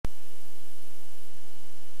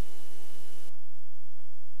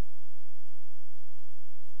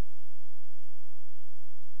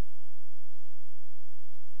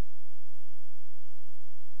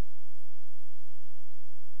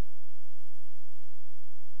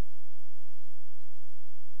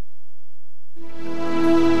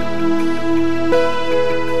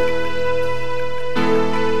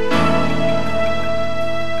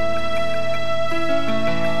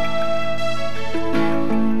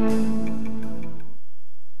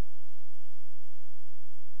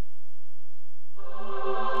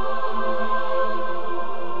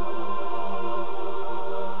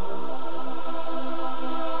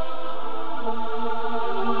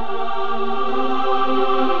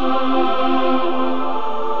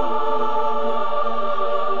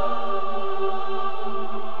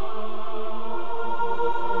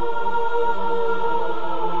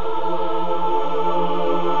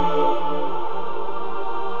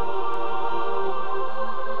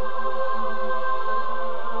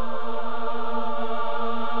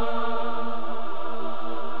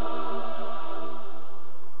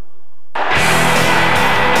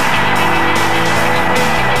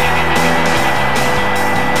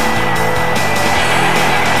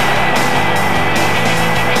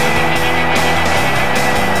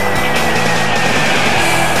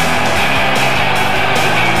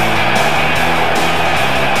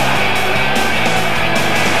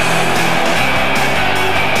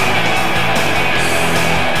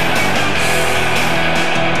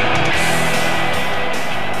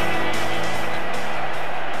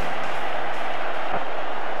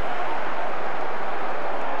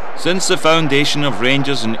Since the foundation of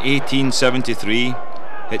Rangers in 1873,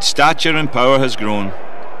 its stature and power has grown,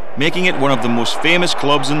 making it one of the most famous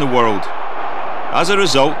clubs in the world. As a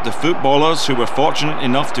result, the footballers who were fortunate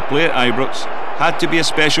enough to play at Ibrox had to be a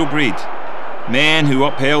special breed, men who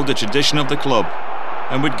upheld the tradition of the club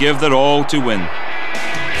and would give their all to win.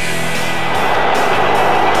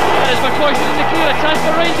 There's McCoy in the clear, a chance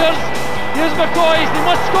for Rangers. Here's McCoy, they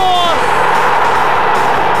must score!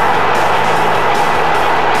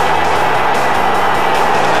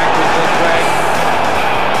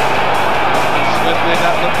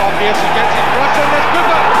 Obvious, he gets it across and there's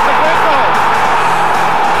Cooper, it's a great goal.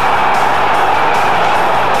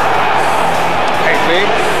 Haley.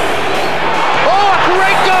 Oh, a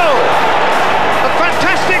great goal! A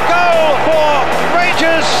fantastic goal for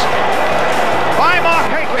Rangers by Mark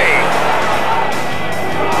Haley.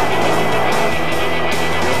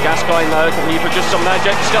 Gascoigne now, can he produce some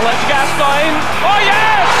magic? Still it's Gascoigne. Oh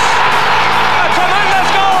yes! A tremendous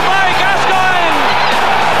goal by Gascoigne!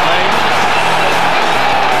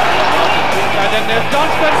 And then there's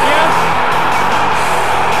Johnston, yes.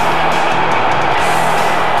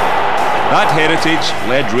 That heritage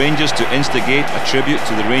led Rangers to instigate a tribute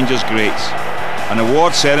to the Rangers greats, an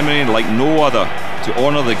award ceremony like no other to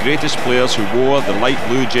honour the greatest players who wore the light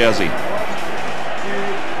blue jersey.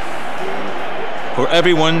 For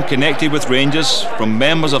everyone connected with Rangers, from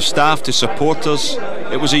members of staff to supporters,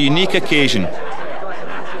 it was a unique occasion.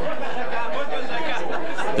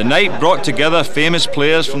 The night brought together famous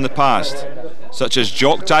players from the past, such as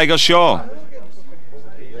Jock Tiger Shaw,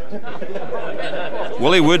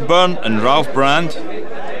 Willie Woodburn and Ralph Brand,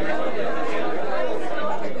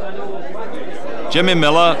 Jimmy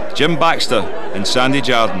Miller, Jim Baxter and Sandy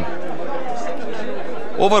Jardine.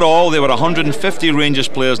 Overall, there were 150 Rangers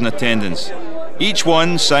players in attendance, each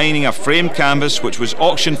one signing a framed canvas which was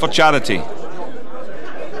auctioned for charity.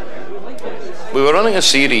 We were running a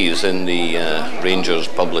series in the Rangers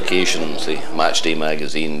publications, the Matchday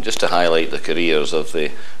magazine, just to highlight the careers of the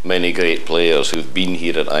many great players who've been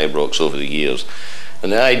here at Ibrox over the years.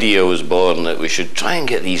 And the idea was born that we should try and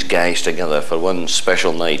get these guys together for one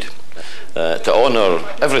special night to honour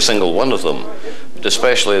every single one of them, but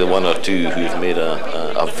especially the one or two who've made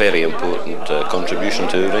a very important contribution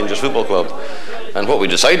to Rangers Football Club. And what we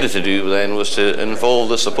decided to do then was to involve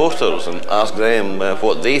the supporters and ask them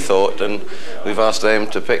what they thought, and we've asked them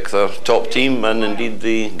to pick their top team and indeed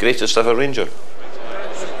the greatest ever Ranger.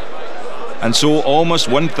 And so almost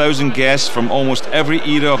 1,000 guests from almost every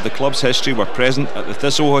era of the club's history were present at the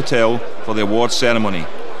Thistle Hotel for the awards ceremony.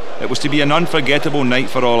 It was to be an unforgettable night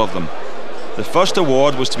for all of them. The first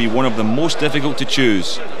award was to be one of the most difficult to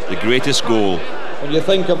choose, the greatest goal. When you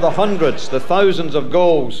think of the hundreds, the thousands of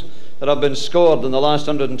goals that have been scored in the last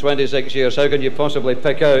 126 years, how can you possibly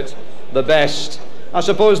pick out the best? I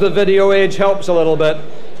suppose the video age helps a little bit.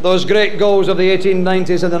 Those great goals of the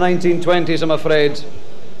 1890s and the 1920s, I'm afraid,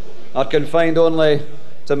 are confined only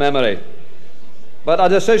to memory. But a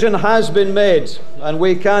decision has been made, and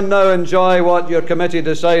we can now enjoy what your committee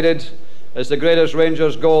decided is the greatest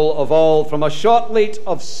Rangers goal of all, from a shot lead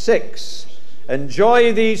of 6.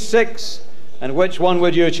 Enjoy these 6, and which one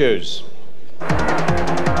would you choose?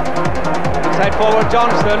 Side forward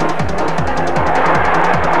Johnston. Well,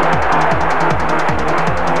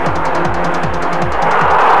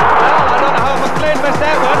 I don't know how McLean missed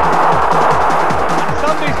that one.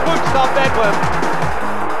 Somebody's foot stopped that one.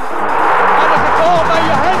 And it's a goal by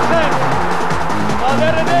Johansson. Well,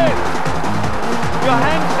 there it is.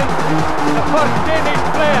 Johansson, the first Danish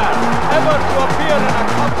player ever to appear in a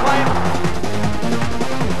cup final.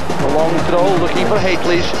 A long throw, looking for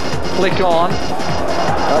Hateley's flick on.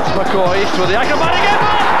 That's McCoy through the acrobatic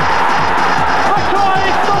effort. McCoy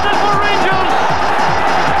does it for Rangers.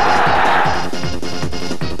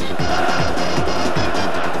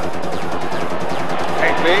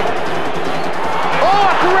 Haley. Oh,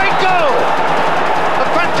 a great goal! A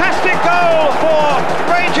fantastic goal for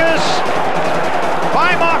Rangers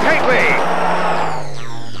by Mark Haley.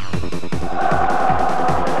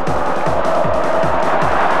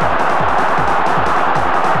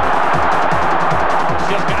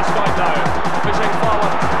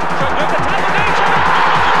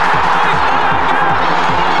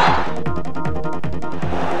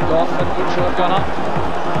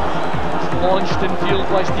 Launched in field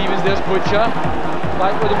by Stevens, there's Butcher.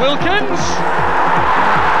 Back with Wilkins.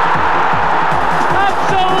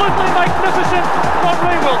 Absolutely magnificent from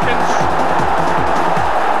Ray Wilkins.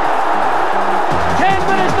 10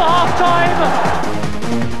 minutes to half time.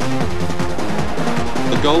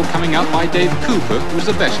 The goal coming up by Dave Cooper was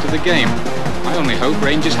the best of the game. I only hope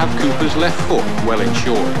Rangers have Cooper's left foot well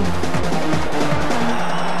insured.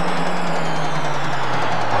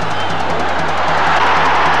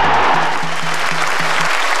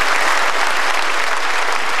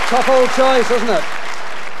 Tough old choice, isn't it?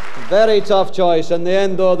 Very tough choice. In the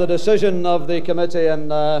end, though, the decision of the committee,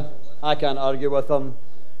 and I can't argue with them.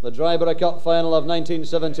 The Dryborough Cup final of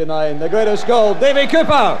 1979, the greatest goal, Davy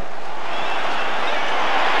Cooper.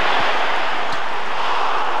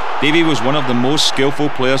 Davy was one of the most skillful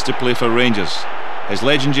players to play for Rangers. His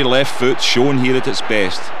legendary left foot, shown here at its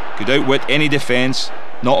best, could outwit any defence,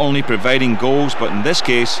 not only providing goals, but in this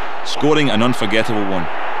case, scoring an unforgettable one.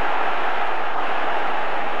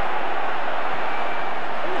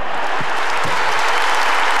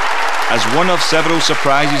 As one of several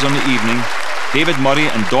surprises on the evening, David Murray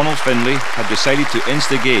and Donald Findlay had decided to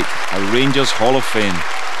instigate a Rangers Hall of Fame.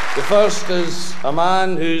 The first is a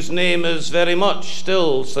man whose name is very much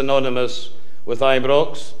still synonymous with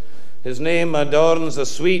Ibrox. His name adorns a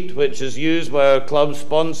suite which is used by our club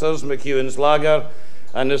sponsors, McEwen's Lager,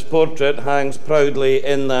 and his portrait hangs proudly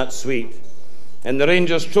in that suite. In the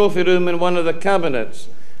Rangers trophy room in one of the cabinets,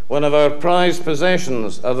 one of our prized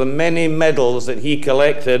possessions are the many medals that he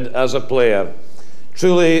collected as a player.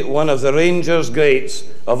 Truly one of the Rangers greats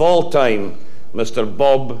of all time, Mr.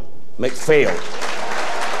 Bob McPhail.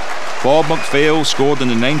 Bob McPhail scored in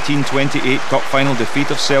the 1928 Cup final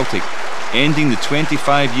defeat of Celtic, ending the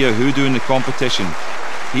 25-year hoodoo in the competition.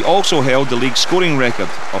 He also held the league scoring record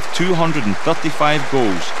of 235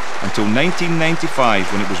 goals until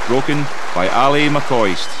 1995, when it was broken by Ali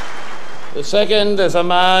McCoist. The second is a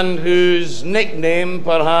man whose nickname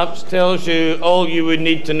perhaps tells you all you would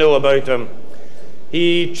need to know about him.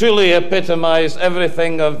 He truly epitomised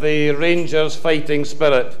everything of the Rangers fighting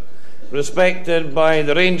spirit, respected by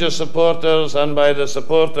the Rangers supporters and by the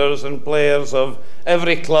supporters and players of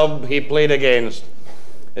every club he played against.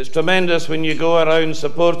 It's tremendous when you go around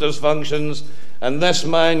supporters functions and this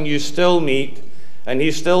man you still meet, and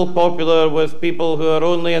he's still popular with people who are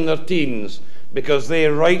only in their teens because they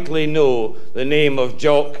rightly know the name of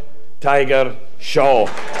Jock Tiger Shaw.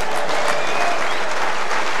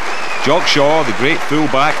 Jock Shaw, the great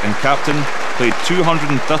full-back and captain, played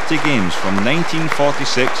 230 games from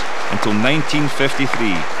 1946 until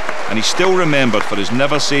 1953, and he's still remembered for his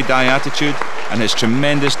never-say-die attitude and his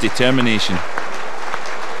tremendous determination.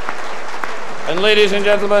 And ladies and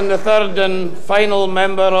gentlemen, the third and final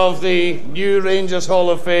member of the new Rangers Hall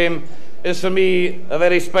of Fame is for me a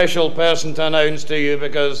very special person to announce to you,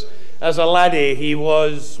 because as a laddie he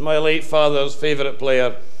was my late father's favourite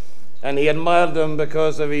player, and he admired him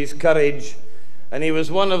because of his courage, and he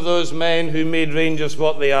was one of those men who made Rangers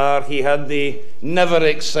what they are. He had the never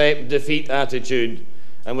accept defeat attitude,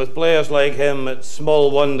 and with players like him it's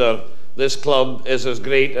small wonder this club is as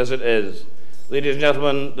great as it is. Ladies and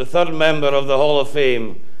gentlemen, the third member of the Hall of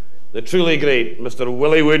Fame, the truly great Mr.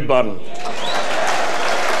 Willie Woodburn.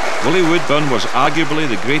 Willie Woodburn was arguably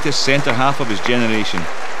the greatest centre-half of his generation.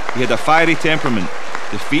 He had a fiery temperament.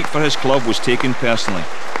 Defeat for his club was taken personally.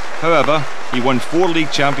 However, he won 4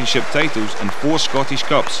 league championship titles and 4 Scottish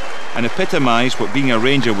Cups, and epitomised what being a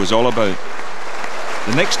Ranger was all about.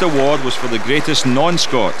 The next award was for the greatest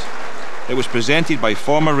non-Scot. It was presented by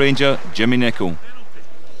former Ranger Jimmy Nicholl.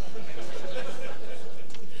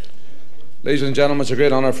 Ladies and gentlemen, it's a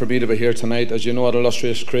great honour for me to be here tonight. As you know, our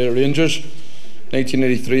illustrious career at Rangers.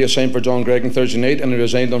 1983, I signed for John Gregg on Thursday night and I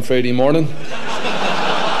resigned on Friday morning.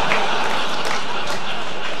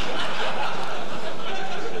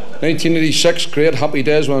 1986, great, happy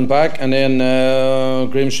days, went back, and then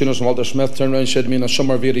Graham Souness and Walter Smith turned around and said to me in the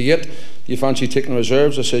summer of '88, "Do you fancy taking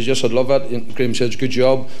reserves?" I said, "Yes, I'd love that." And Graham says, "Good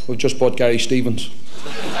job, we've just bought Gary Stevens."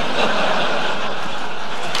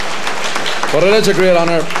 But it is a great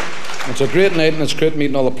honour, it's a great night, and it's great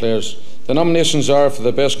meeting all the players. The nominations are for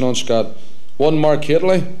the best non-Scot: 1, Mark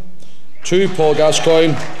Hateley; 2, Paul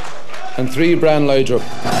Gascoigne; and 3, Brian Laudrup.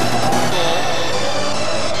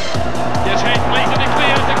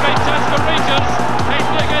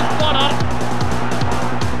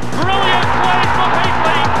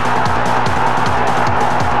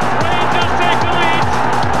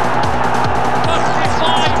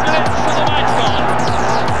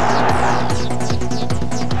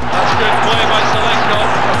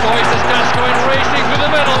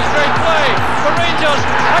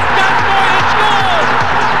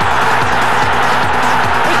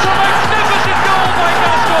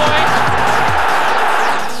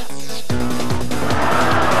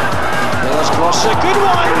 It's a good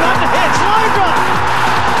one, and hits Laudrup.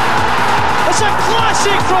 It's a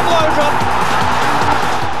classic from Laudrup.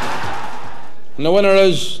 And the winner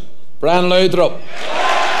is Brian Laudrup.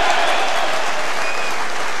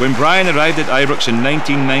 When Brian arrived at Ibrox in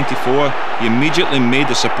 1994, he immediately made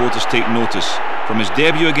the supporters take notice, from his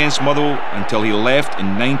debut against Motherwell until he left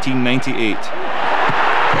in 1998.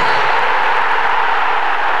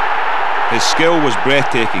 His skill was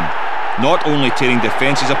breathtaking, not only tearing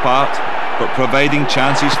defences apart, but providing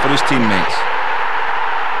chances for his teammates.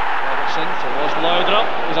 Robertson towards Laudrup,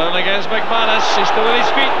 he's on against McManus, he's still on his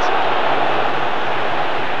feet.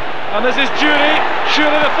 And this is Jury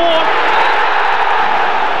the fourth.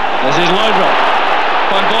 This is Laudrup.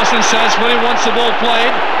 Van Bossen says when he wants the ball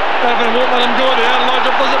played, Bevan won't let him go there, and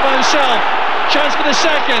Laudrup does it by himself. Chance for the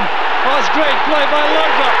second. Oh, that's great play by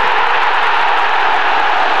Laudrup.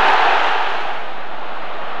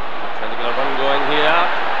 Trying to get a run going here.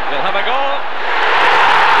 They'll have a go.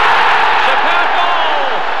 Superb goal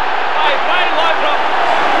by Brian Laudrup.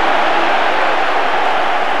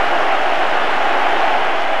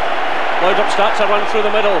 Laudrup starts a run through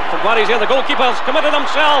the middle. From where he's here, the goalkeeper's committed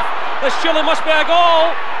himself. This surely must be a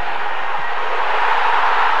goal.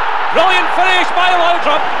 Brilliant finish by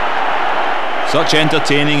Laudrup. Such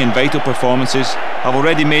entertaining and vital performances have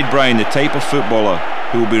already made Brian the type of footballer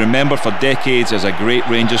who will be remembered for decades as a great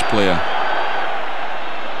Rangers player.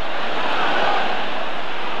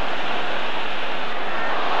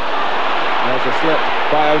 There's a slip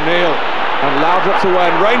by O'Neill, and Laudrup's away,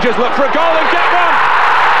 and Rangers look for a goal and get one!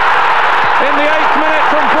 In the 8th minute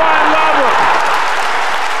from Brian Laudrup.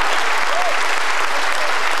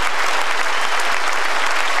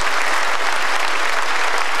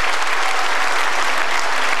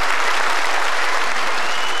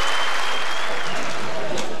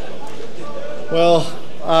 Well,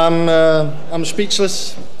 I'm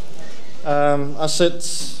speechless. I said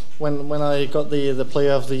when I got the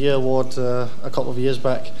Player of the Year award a couple of years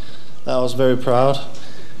back that I was very proud,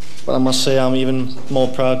 but I must say I'm even more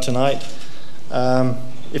proud tonight.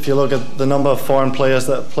 If you look at the number of foreign players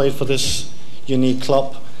that played for this unique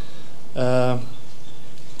club, then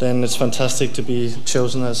it's fantastic to be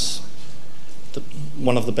chosen as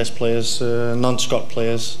one of the best players, non-Scot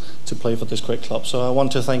players, to play for this great club. So I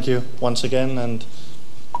want to thank you once again and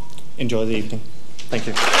enjoy the evening. Thank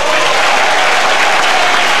you.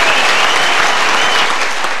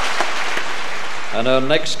 And our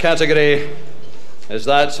next category is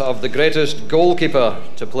that of the greatest goalkeeper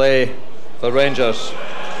to play for Rangers.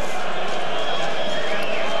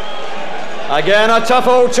 Again, a tough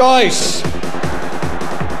old choice.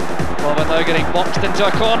 Robert now getting boxed into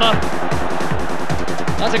a corner.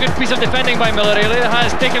 That's a good piece of defending by Miller, really. It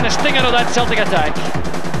has taken the sting out of that Celtic attack.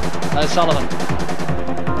 That's Sullivan.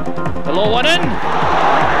 The low one in.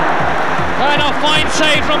 And a fine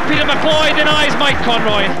save from Peter McCloy, denies Mike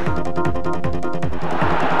Conroy.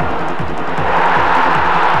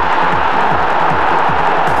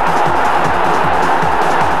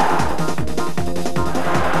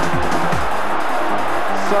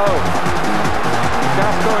 So,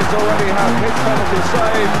 Gascoigne's already had his penalty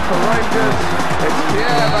save for Rangers. It's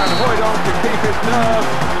Pierre Van Hooydonk to keep his nerve.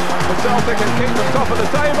 The Celtic can keep them top of the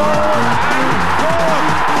table. And Gorham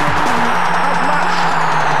has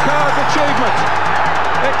matched Kerr's achievement.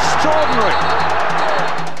 Extraordinary.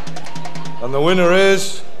 And the winner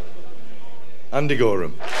is Andy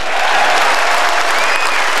Gorham.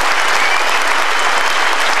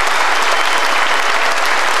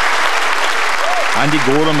 Andy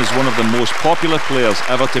Gorham is one of the most popular players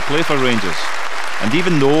ever to play for Rangers, and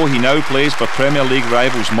even though he now plays for Premier League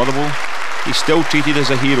rivals Motherwell, he's still treated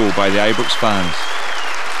as a hero by the Ibrox fans.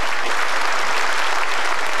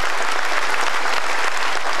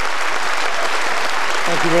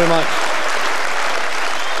 Thank you very much.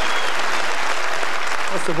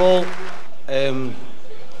 First of all,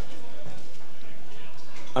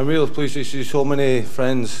 I'm really pleased to see so many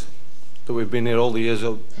friends that we've been here all the years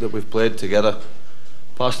that we've played together,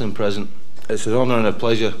 past and present. It's an honour and a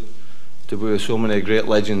pleasure to be with so many great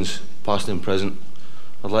legends, past and present.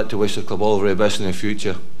 I'd like to wish the club all the very best in the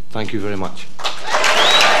future. Thank you very much.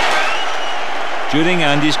 During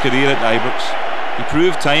Andy's career at Ibrox, he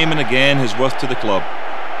proved time and again his worth to the club,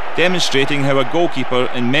 demonstrating how a goalkeeper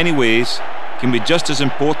in many ways can be just as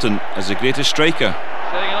important as the greatest striker.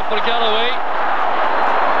 Setting it up for Galloway.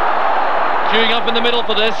 Queuing up in the middle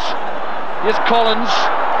for this. Here's Collins.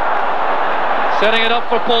 Setting it up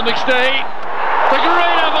for Paul McStay. The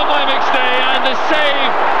great effort by McStay, and the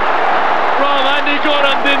save from Andy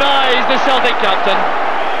Gorham denies the Celtic captain.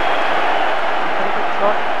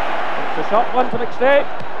 It's a shot one to McStay.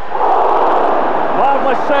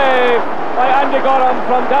 Marvellous save by Andy Gorham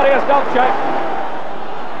from Darius Galcheck.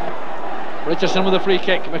 Richardson with a free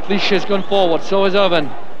kick. McLeish has gone forward, so is Irvin.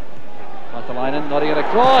 Matalainen nodding it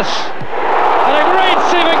across. And a great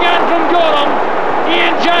save again from Gorham.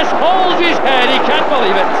 Ian just holds his head, he can't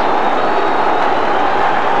believe it.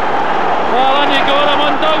 Well, Andy Gorham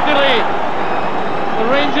undoubtedly the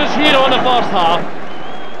Rangers' hero in the first half.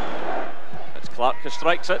 It's Clark who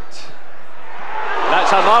strikes it.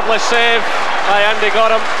 That's a marvellous save by Andy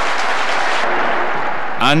Gorham.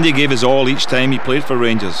 Andy gave his all each time he played for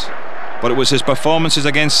Rangers, but it was his performances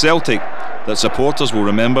against Celtic that supporters will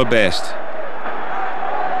remember best.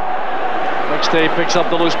 McStay picks up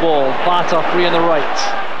the loose ball. Bata free on the right.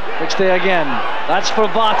 McStay again. That's for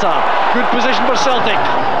Bata. Good position for Celtic.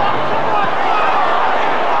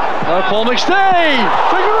 Now Paul McStay.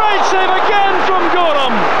 Big right save again from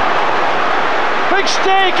Gorham.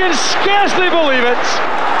 McStay can scarcely believe it.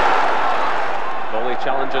 Goalie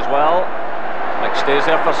challenge as well. McStay's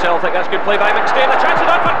there for Celtic. That's good play by McStay. The chance is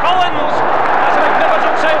out for Collins. That's a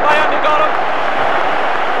magnificent save by Andy Gorham.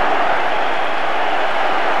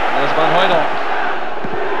 There's Van Hooydonk.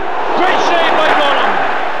 Great save by Gorham.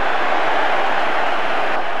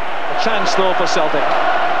 A chance though for Celtic.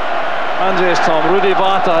 Andreas Tom, Rudy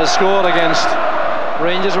Bata has scored against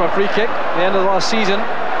Rangers from a free kick at the end of the last season,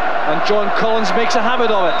 and John Collins makes a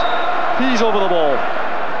habit of it. He's over the ball.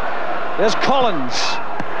 There's Collins.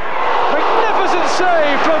 Magnificent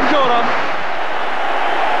save from Gorham.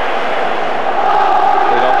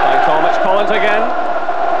 Played off by Tom, it's Collins again.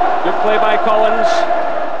 Good play by Collins.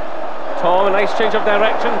 Tom, a nice change of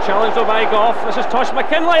direction, challenged by Goff. This is Tosh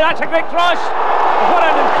McKinlay, that's a great cross. What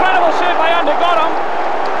an incredible save by Andy Gorham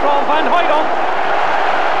from Van Hooydonk.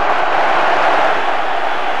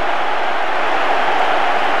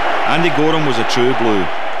 Andy Gorham was a true blue.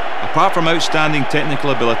 Apart from outstanding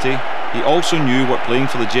technical ability, he also knew what playing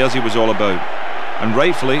for the jersey was all about, and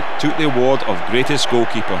rightfully took the award of greatest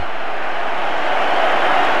goalkeeper.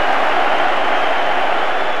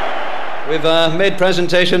 We've made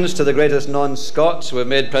presentations to the greatest non-Scots. We've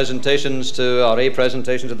made presentations to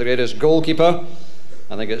the greatest goalkeeper.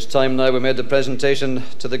 I think it's time now we made the presentation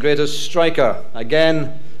to the greatest striker.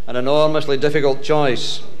 Again, an enormously difficult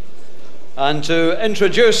choice. And to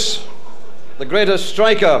introduce the greatest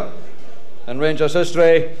striker in Rangers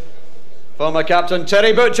history, former captain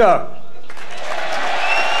Terry Butcher.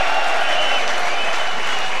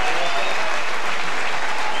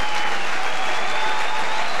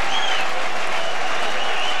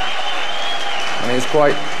 It's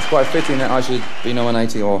quite fitting that I should be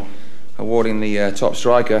nominating or awarding the top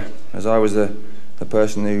striker, as I was the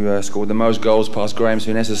person who scored the most goals past Graham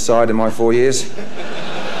Souness's side in my 4 years.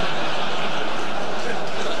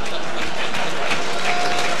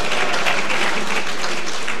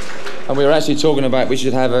 And we were actually talking about we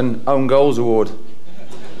should have an own goals award,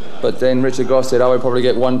 but then Richard Goss said I would probably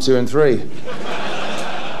get 1, 2 and 3.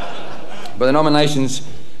 But the nominations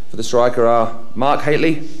for the striker are Mark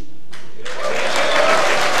Haitley,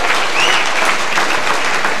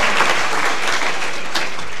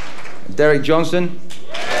 Derek Johnson,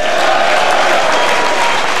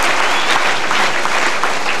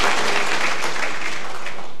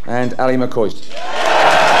 and Ali McCoist.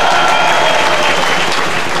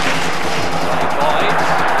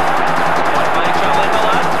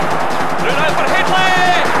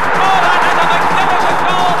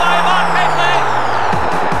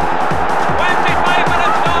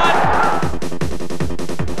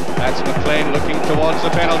 Looking towards the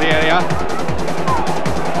penalty area.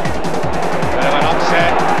 Bit of an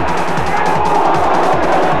upset.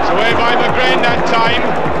 It's away by McGrain that time.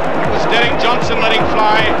 It was Derek Johnson letting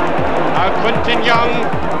fly. Now Quinton Young.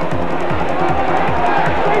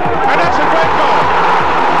 And that's a great goal.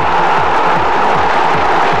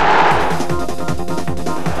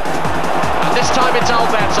 And this time it's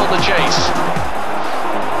Albertz on the chase.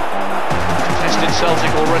 Tested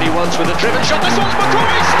Celtic already once with a driven shot. This one's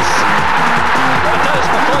McCoist! As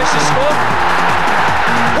McCoist has scored.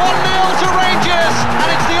 1-0 to Rangers, and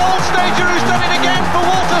it's the old stager who's done it again for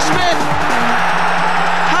Walter Smith.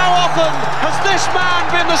 How often has this man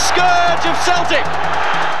been the scourge of Celtic?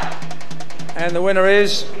 And the winner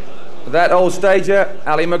is that old stager,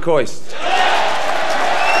 Ali McCoist.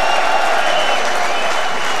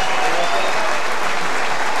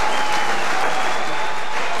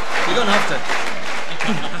 You don't have to.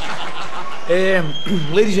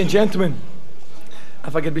 Ladies and gentlemen,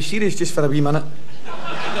 if I could be serious just for a wee minute.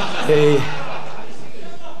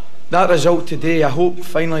 That result today, I hope,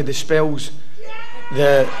 finally dispels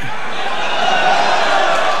the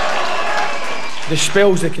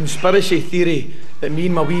conspiracy theory that me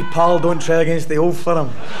and my wee pal don't try against the old firm.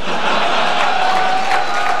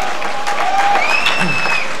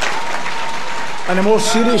 On a more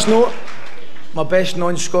serious note, my best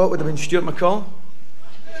non-Scot would have been Stuart McCall.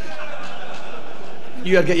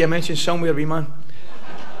 You'll get your mention somewhere, wee man.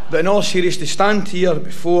 But in all seriousness, to stand here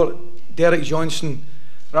before Derek Johnson,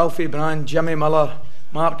 Ralphie Brand, Jimmy Miller,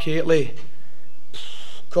 Mark Haitley,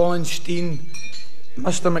 Colin Steen,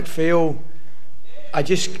 Mr. McPhail, I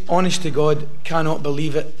just, honest to God, cannot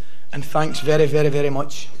believe it. And thanks very, very, very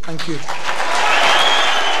much. Thank you.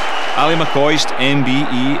 Ali McCoist,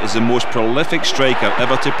 MBE, is the most prolific striker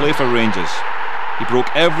ever to play for Rangers. He broke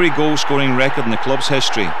every goal-scoring record in the club's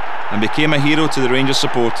history and became a hero to the Rangers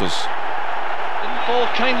supporters. Didn't fall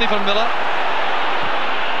kindly for Miller.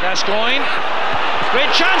 Gascoigne.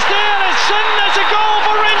 Great chance there. It's in. It's a goal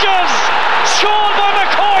for Rangers. Scored by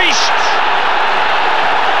McCoist.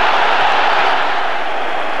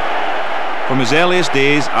 From his earliest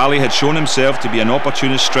days, Ali had shown himself to be an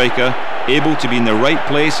opportunist striker, able to be in the right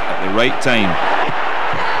place at the right time.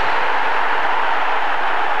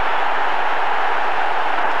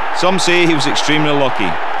 Some say he was extremely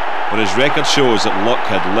lucky, but his record shows that luck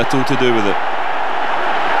had little to do with it.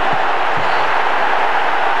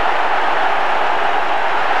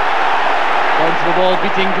 Down to the ball,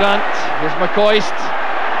 beating Grant. Here's McCoist.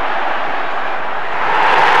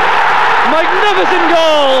 Magnificent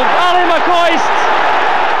goal, Ali McCoist.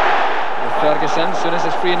 Ferguson, soon as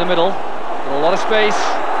it's free in the middle, got a lot of space.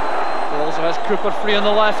 He also has Cooper free on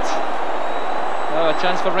the left. Now a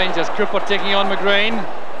chance for Rangers. Cooper taking on McGrain.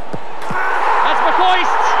 That's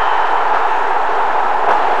McCoist.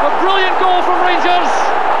 A brilliant goal from Rangers.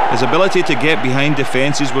 His ability to get behind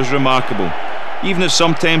defences was remarkable, even if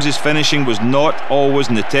sometimes his finishing was not always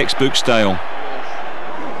in the textbook style.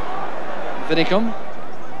 Vinicum.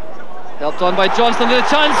 Helped on by Johnston, the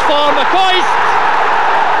chance for McCoist.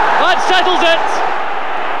 That settles it.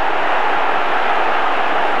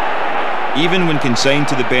 Even when consigned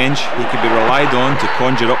to the bench, he could be relied on to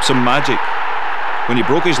conjure up some magic. When he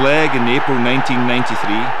broke his leg in April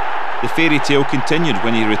 1993, the fairy tale continued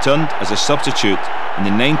when he returned as a substitute in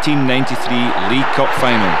the 1993 League Cup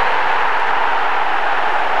final.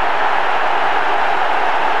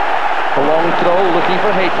 A long throw, looking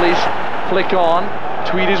for Hateley's. Flick on.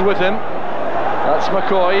 Tweed is with him. That's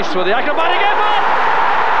McCoist with the acrobatic effort.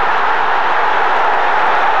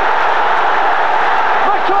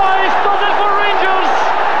 McCoist does it for Rangers.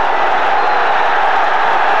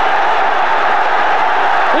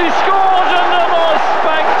 He scores in the most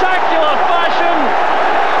spectacular fashion,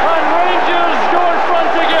 and Rangers go in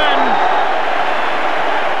front again.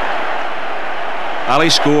 Ali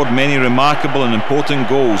scored many remarkable and important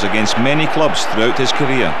goals against many clubs throughout his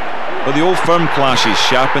career, but the Old Firm clashes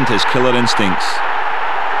sharpened his killer instincts.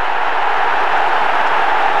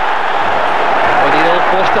 O'Neill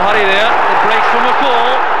forced to hurry there. It breaks from McCall.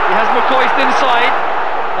 He has McCoist inside.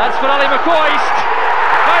 That's for Ali McCoist.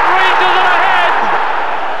 And Rangers are ahead.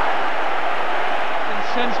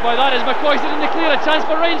 Incensed by that is McCoist in the clear. A chance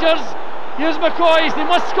for Rangers. Here's McCoist. He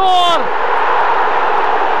must score.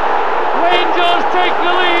 Rangers take the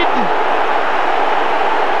lead.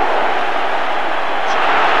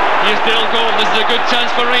 Here's Dale Gold. This is a good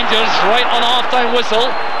chance for Rangers. Right on a half-time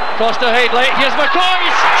whistle. Cross to Hateley. Here's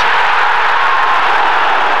McCoist.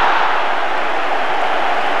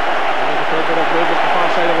 A bit of movement to the far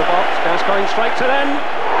side of the box. Gascoigne strikes it in.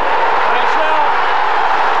 It's well.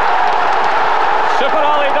 Super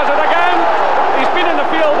Ali does it again. He's been in the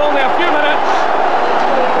field only a few minutes.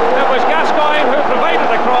 It was Gascoigne who provided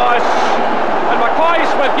the cross, and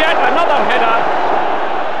McCoist with yet another header.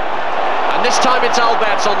 And this time it's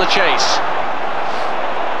Alberts on the chase.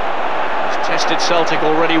 He's tested Celtic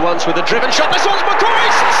already once with a driven shot. This one's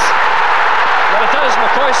McCoist's! Well, it is.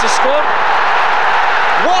 McCoist has scored.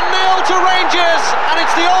 1-0 to Rangers, and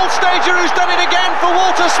it's the old stager who's done it again for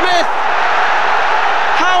Walter Smith.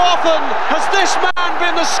 How often has this man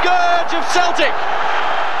been the scourge of Celtic?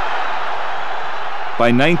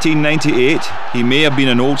 By 1998, he may have been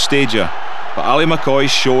an old stager, but Ali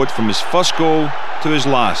McCoist showed from his first goal to his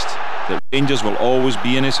last that Rangers will always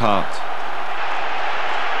be in his heart.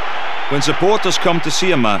 When supporters come to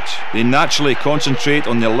see a match, they naturally concentrate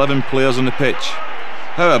on the 11 players on the pitch.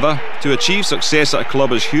 However, to achieve success at a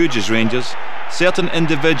club as huge as Rangers, certain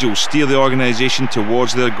individuals steer the organisation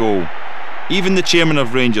towards their goal. Even the chairman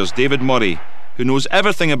of Rangers, David Murray, who knows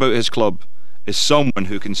everything about his club, is someone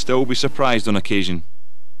who can still be surprised on occasion.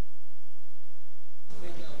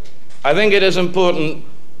 I think it is important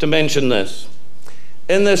to mention this.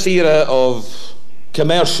 In this era of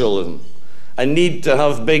commercialism, a need to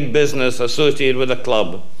have big business associated with a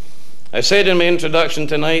club, I said in my introduction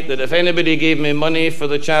tonight that if anybody gave me money for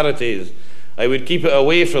the charities, I would keep it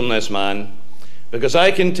away from this man, because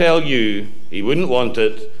I can tell you he wouldn't want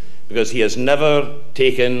it, because he has never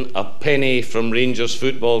taken a penny from Rangers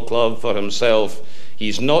Football Club for himself.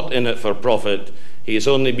 He's not in it for profit. He's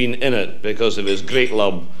only been in it because of his great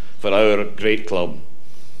love for our great club.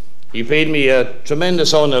 He paid me a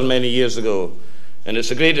tremendous honour many years ago, and it's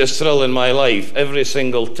the greatest thrill in my life every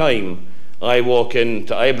single time I walk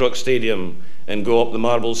into Ibrox Stadium and go up the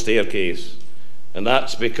marble staircase. And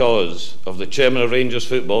that's because of the chairman of Rangers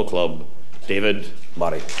Football Club, David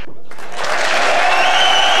Murray.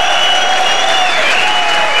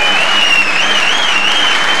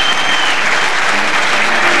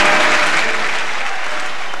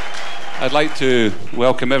 I'd like to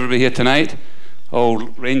welcome everybody here tonight, all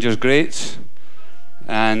Rangers greats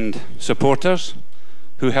and supporters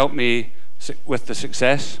who helped me with the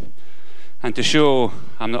success. And to show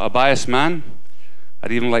I'm not a biased man,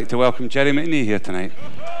 I'd even like to welcome Jerry McNee here tonight.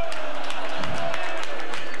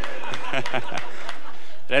 But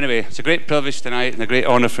anyway, it's a great privilege tonight and a great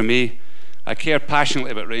honour for me. I care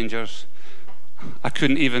passionately about Rangers. I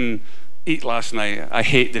couldn't even eat last night. I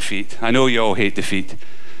hate defeat. I know you all hate defeat.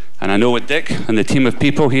 And I know with Dick and the team of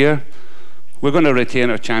people here, we're going to retain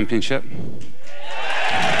our championship.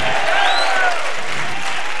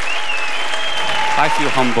 I feel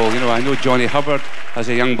humble. You know, I know Johnny Hubbard as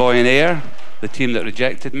a young boy in Ayr, the team that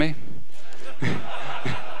rejected me.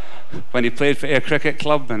 When he played for Ayr Cricket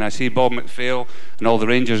Club, and I see Bob McPhail and all the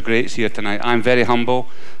Rangers greats here tonight. I'm very humble.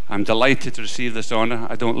 I'm delighted to receive this honour.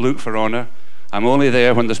 I don't look for honour. I'm only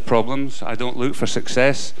there when there's problems. I don't look for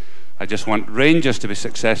success. I just want Rangers to be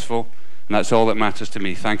successful, and that's all that matters to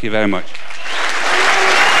me. Thank you very much.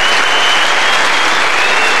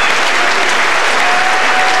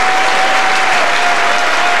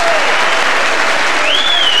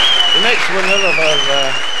 The next winner of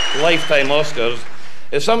our lifetime Oscars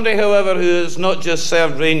is somebody, however, who has not just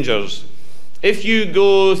served Rangers. If you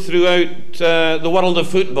go throughout the world of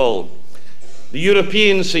football, the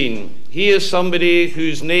European scene, he is somebody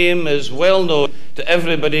whose name is well known to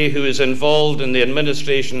everybody who is involved in the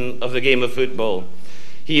administration of the game of football.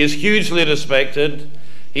 He is hugely respected.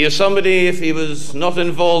 He is somebody, if he was not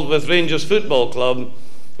involved with Rangers Football Club,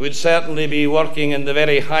 would certainly be working in the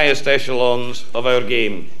very highest echelons of our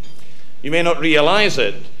game. You may not realise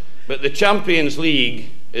it, but the Champions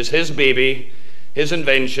League is his baby, his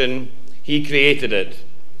invention. He created it.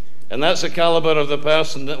 And that's the calibre of the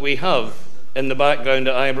person that we have in the background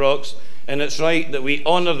at Ibrox, and it's right that we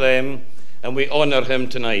honour them and we honour him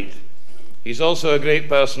tonight. He's also a great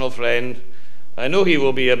personal friend. I know he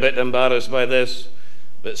will be a bit embarrassed by this,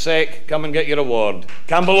 but Sec, come and get your award.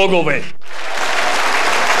 Campbell Ogilvie.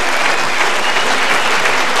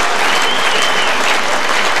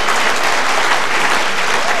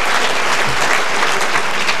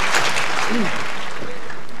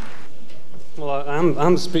 Well,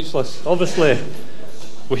 I'm speechless. Obviously,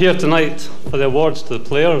 we're here tonight for the awards to the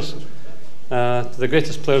players, to the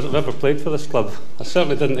greatest players that have ever played for this club. I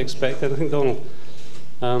certainly didn't expect anything, Donald.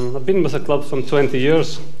 I've been with the club for 20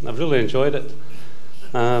 years. I've really enjoyed it.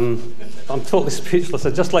 I'm totally speechless.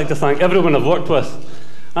 I'd just like to thank everyone I've worked with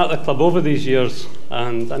at the club over these years.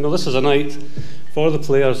 And I know this is a night for the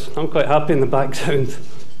players. I'm quite happy in the background.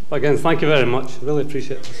 But again, thank you very much. I really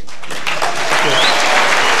appreciate this.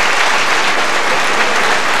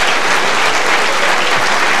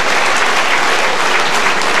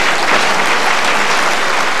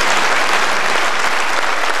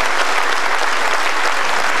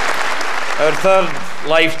 Our third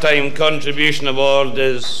Lifetime Contribution Award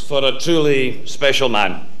is for a truly special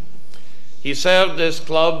man. He served this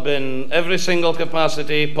club in every single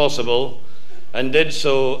capacity possible and did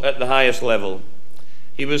so at the highest level.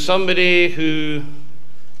 He was somebody who,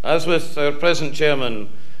 as with our present chairman,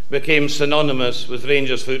 became synonymous with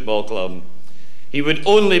Rangers Football Club. He would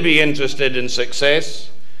only be interested in success,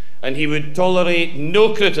 and he would tolerate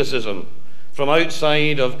no criticism from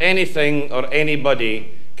outside of anything or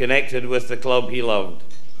anybody connected with the club he loved.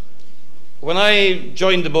 When I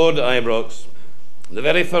joined the board at Ibrox, the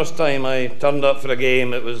very first time I turned up for a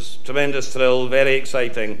game, it was a tremendous thrill, very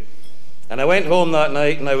exciting. And I went home that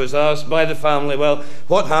night and I was asked by the family, well,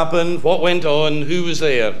 what happened, what went on, who was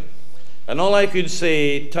there? And all I could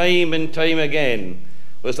say time and time again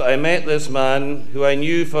was that I met this man who I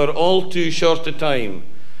knew for all too short a time,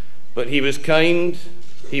 but he was kind,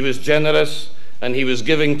 he was generous, and he was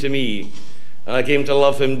giving to me. And I came to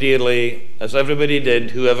love him dearly, as everybody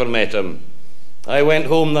did who ever met him. I went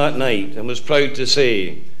home that night and was proud to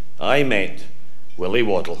say I met Willie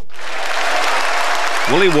Waddle.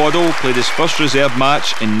 Willie Waddle played his first reserve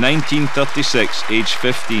match in 1936, aged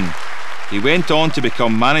 15. He went on to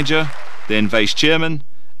become manager, then vice chairman,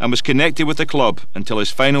 and was connected with the club until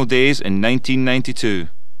his final days in 1992.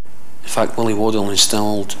 In fact, Willie Waddle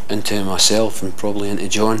instilled into myself and probably into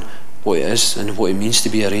John what it is and what it means to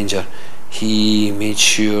be a Ranger. He made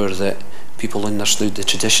sure that people understood the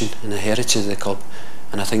tradition and the heritage of the club,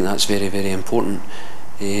 and I think that's very, very important.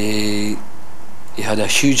 He had a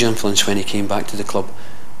huge influence when he came back to the club.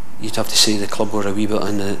 you'd have to say the club were a wee bit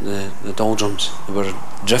in the doldrums. They were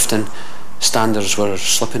drifting, standards were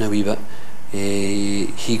slipping a wee bit.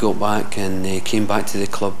 He got back and came back to the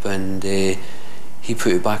club, and he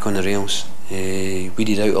put it back on the rails.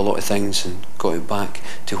 Weeded out a lot of things and got it back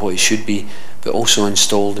to what it should be, but also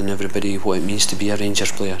installed in everybody what it means to be a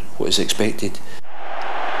Rangers player, what is expected.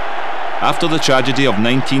 After the tragedy of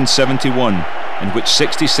 1971, in which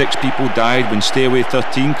 66 people died when Stairway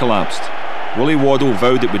 13 collapsed, Willie Waddell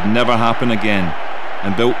vowed it would never happen again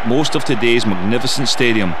and built most of today's magnificent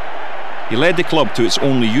stadium. He led the club to its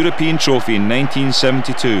only European trophy in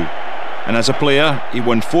 1972, and as a player he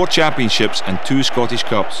won 4 championships and 2 Scottish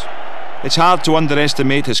Cups. It's hard to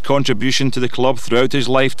underestimate his contribution to the club throughout his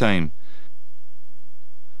lifetime.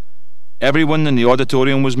 Everyone in the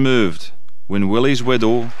auditorium was moved when Willie's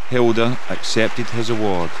widow, Hilda, accepted his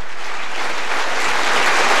award.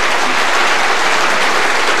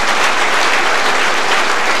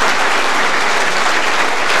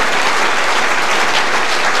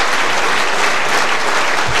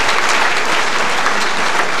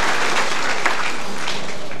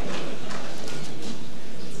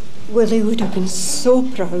 Willie would have been so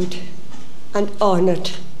proud and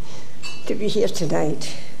honoured to be here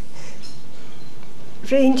tonight.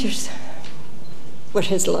 Rangers were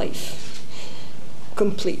his life,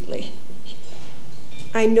 completely.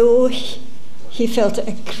 I know he felt it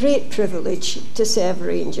a great privilege to serve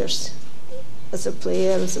Rangers as a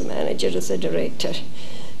player, as a manager, as a director.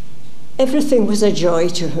 Everything was a joy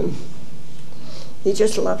to him. He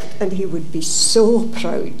just loved, and he would be so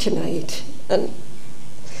proud tonight. And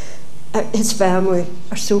his family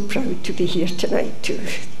are so proud to be here tonight too.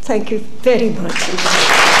 Thank you very much.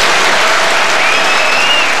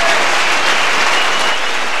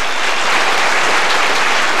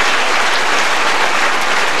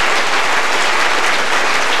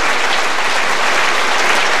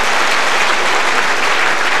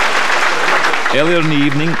 Earlier in the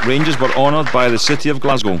evening, Rangers were honoured by the City of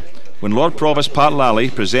Glasgow when Lord Provost Pat Lally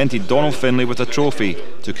presented Donald Finlay with a trophy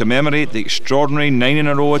to commemorate the extraordinary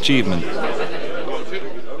 9-in-a-row achievement.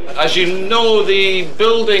 As you know, the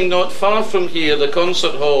building not far from here, the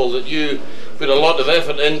concert hall that you put a lot of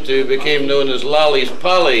effort into, became known as Lally's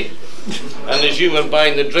Pally. And as you were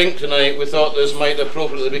buying the drink tonight, we thought this might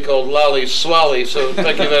appropriately be called Lally's Swally, so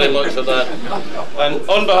thank you very much for that. And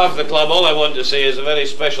on behalf of the club, all I want to say is a very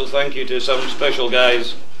special thank you to some special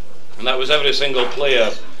guys, and that was every single player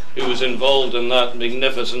who was involved in that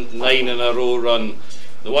magnificent 9-in-a-row run.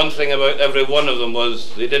 The one thing about every one of them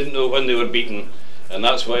was they didn't know when they were beaten, and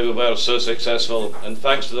that's why we were so successful, and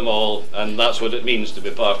thanks to them all, and that's what it means to be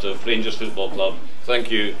part of Rangers Football Club.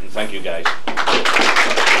 Thank you, and thank you guys.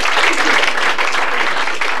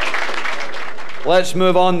 Let's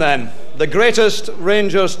move on then. The greatest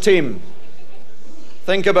Rangers team.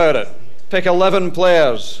 Think about it. Pick 11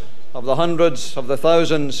 players of the hundreds of the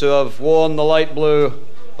thousands who have worn the light blue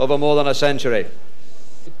over more than a century.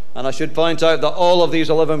 And I should point out that all of these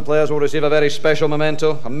 11 players will receive a very special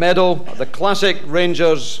memento, a medal, the classic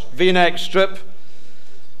Rangers V-neck strip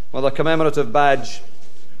with a commemorative badge,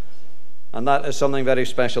 and that is something very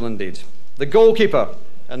special indeed. The goalkeeper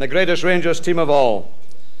in the greatest Rangers team of all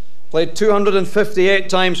played 258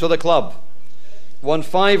 times for the club, won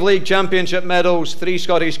 5 League Championship medals, 3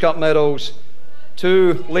 Scottish Cup medals,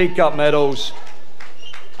 2 League Cup medals.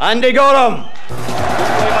 Andy Gorham!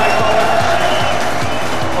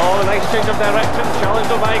 Oh, a nice change of direction, challenged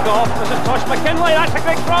by Goff. This is Tosh McKinlay, that's a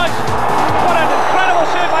great cross. What an incredible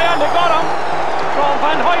save by Andy Gorham from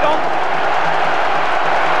Van Hooydonk.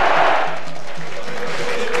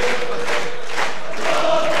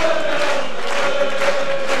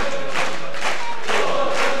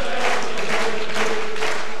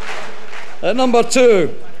 At number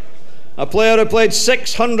 2, a player who played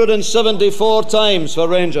 674 times for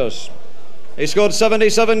Rangers. He scored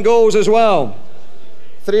 77 goals as well.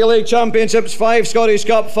 3 League Championships, 5 Scottish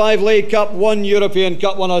Cup, 5 League Cup, 1 European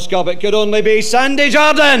Cup Winners' Cup. It could only be Sandy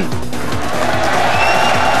Jardine.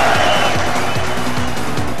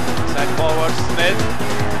 Sent forward, Smith.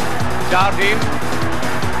 Jardine.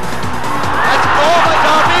 It's over,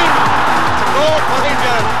 Jardine. It's a goal for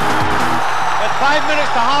Rangers. With 5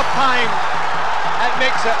 minutes to half time, that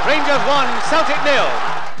makes it Rangers 1, Celtic 0.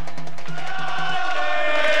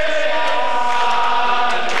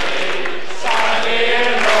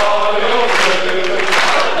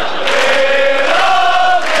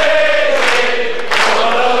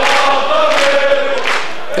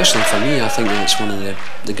 Personally for me, I think that's one of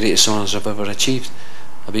the greatest honours I've ever achieved.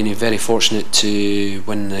 I've been very fortunate to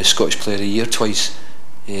win the Scottish Player of the Year twice,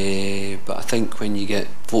 but I think when you get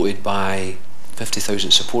voted by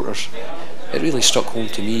 50,000 supporters, it really struck home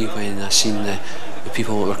to me when I seen the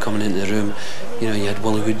people that were coming into the room. You know, you had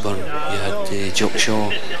Willie Woodburn, you had Jock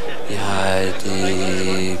Shaw, you had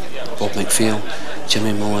Bob McPhail,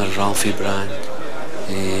 Jimmy Miller, Ralphie Brand,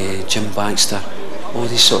 Jim Baxter, all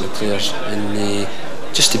these sort of players, and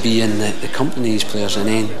just to be in the company of these players and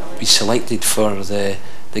then be selected for the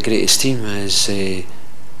greatest team is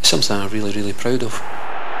something I'm really, really proud of.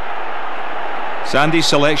 Sandy's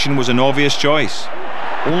selection was an obvious choice.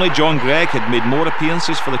 Only John Gregg had made more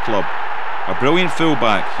appearances for the club. A brilliant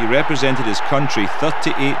fullback, he represented his country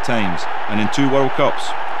 38 times and in 2 World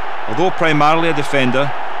Cups. Although primarily a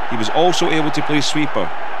defender, he was also able to play sweeper,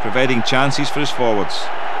 providing chances for his forwards.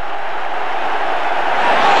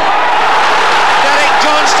 Derek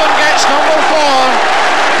Johnston gets number 4.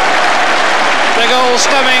 The goal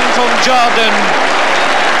stemming from Jardine.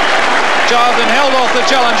 Jardine held off the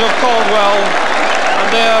challenge of Caldwell, and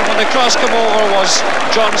there, when the cross came over, was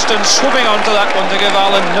Johnston swooping onto that one to give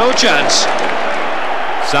Allen no chance.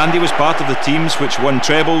 Sandy was part of the teams which won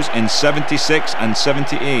trebles in 76 and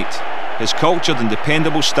 78. His cultured and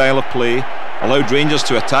dependable style of play allowed Rangers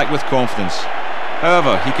to attack with confidence.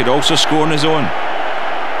 However, he could also score on his own.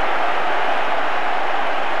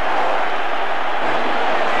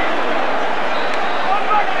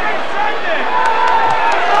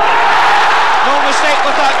 No mistake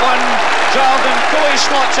with that one. Jardine fully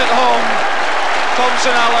slots it home.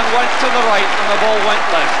 Thompson Allen went to the right and the ball went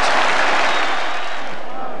left.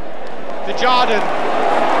 To Jardine.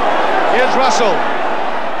 Here's Russell.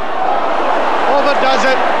 Overdoes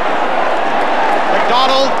it.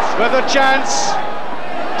 McDonald with a chance.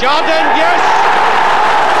 Jardine, yes!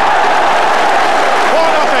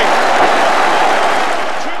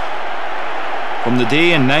 4-0. From the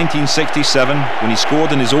day in 1967 when he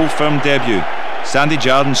scored in his Old Firm debut, Sandy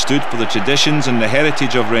Jardine stood for the traditions and the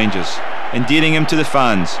heritage of Rangers, endearing him to the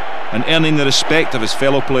fans and earning the respect of his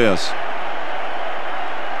fellow players.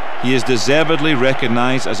 He is deservedly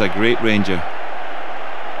recognised as a great Ranger.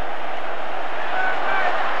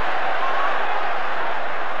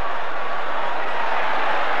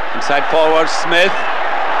 Inside forward, Smith,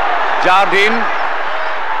 Jardine.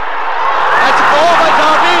 That's a goal by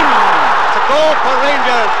Jardine. It's a goal for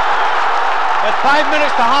Rangers. With 5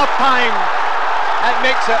 minutes to half time, that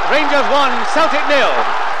makes it Rangers 1, Celtic 0.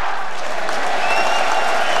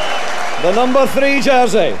 The number 3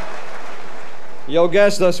 jersey. You'll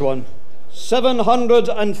guess this one.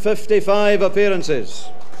 755 appearances,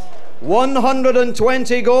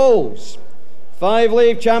 120 goals, 5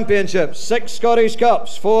 league championships, 6 Scottish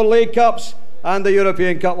Cups, 4 League Cups and the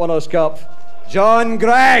European Cup Winners' Cup. John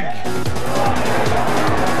Gregg.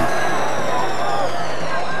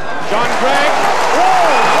 John Gregg. Oh,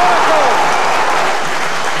 what a goal!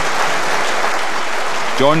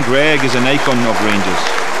 John Gregg is an icon of Rangers.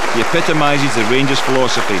 He epitomises the Rangers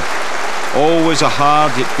philosophy. Always a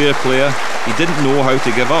hard yet fair player, he didn't know how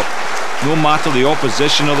to give up, no matter the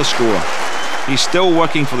opposition or the score. He's still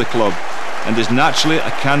working for the club and is naturally a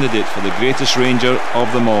candidate for the greatest Ranger of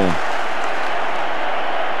them all.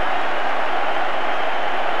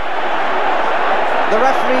 The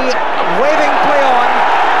referee waving play on.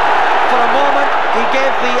 For a moment he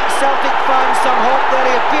gave the Celtic fans some hope there.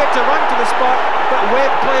 He appeared to run to the spot but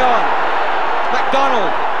waved play on.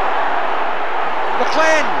 McDonald,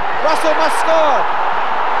 McLean, Russell must score.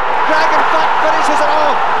 Gregg in fact finishes it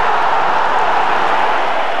off.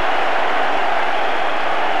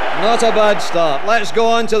 Not a bad start. Let's go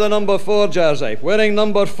on to the number 4 jersey. Wearing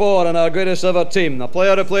number 4 in our greatest ever team. A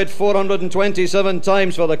player who played 427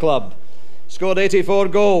 times for the club. Scored 84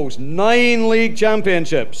 goals, 9 league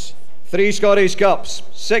championships, 3 Scottish Cups,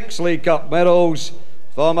 6 League Cup medals.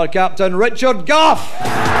 Former captain Richard Gough.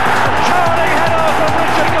 Towering header from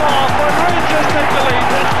Richard Gough when Rangers take the lead.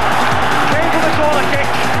 Came for the corner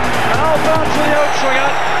kick and Alban to the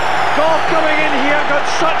outswinger. Gough coming in here, got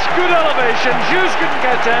such good elevation, Hughes couldn't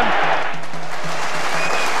get him.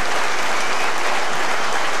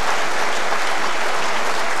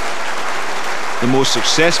 The most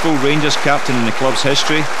successful Rangers captain in the club's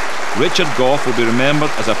history, Richard Gough will be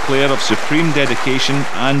remembered as a player of supreme dedication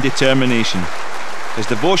and determination. His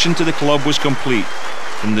devotion to the club was complete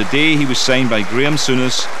from the day he was signed by Graham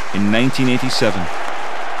Souness in 1987.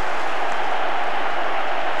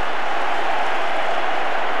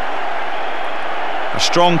 A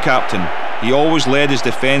strong captain, he always led his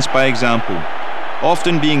defence by example,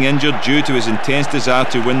 often being injured due to his intense desire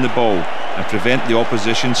to win the ball and prevent the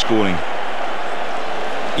opposition scoring.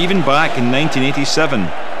 Even back in 1987,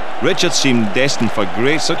 Richard seemed destined for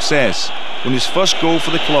great success when his first goal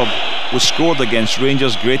for the club was scored against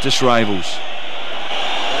Rangers' greatest rivals.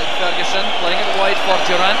 Ferguson playing it wide inside for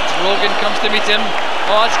Durant. Rogan comes to meet him.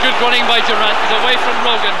 Oh, that's good running by Durant. He's away from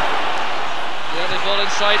Rogan. The early ball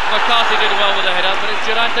inside. McCarthy did well with the header, but it's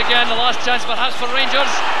Durant again. The last chance perhaps for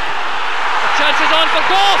Rangers. The chance is on for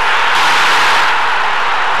Goff.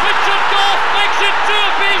 Richard Goff makes it 2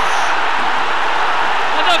 apiece.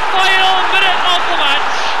 And the final minute of the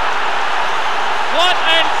match. What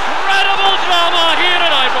incredible drama here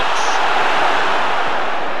at Ibrox.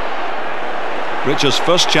 Richard's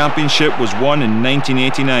first championship was won in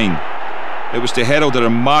 1989. It was to herald a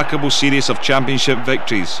remarkable series of championship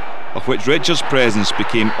victories, of which Richard's presence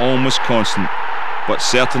became almost constant, but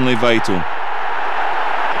certainly vital.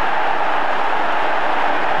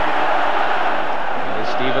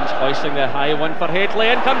 Stevens hoisting the high one for Hadley.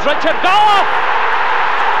 In comes Richard Goff!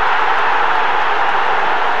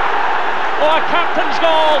 Oh, a captain's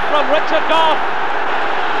goal from Richard Goff!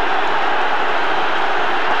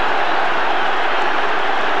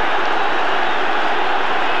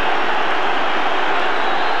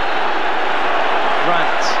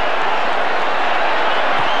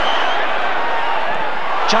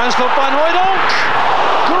 Chance for Van Hooydonk.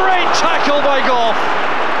 Great tackle by Goff,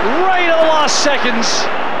 right at the last seconds.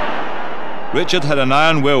 Richard had an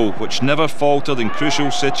iron will which never faltered in crucial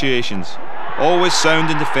situations. Always sound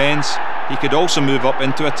in defence, he could also move up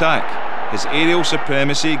into attack, his aerial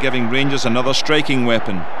supremacy giving Rangers another striking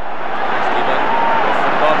weapon. Stephen, off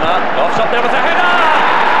the corner, Goff's up there with a header,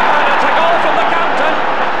 and it's a goal from the captain,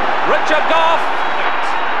 Richard Goff.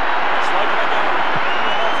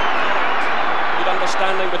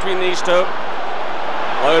 Understanding between these two.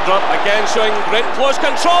 Laudrup again showing great close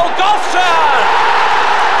control. Goff, sir!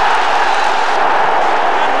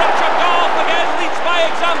 And Richard Goff again leads by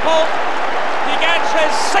example. He gets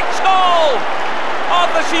his 6th goal of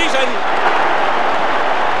the season.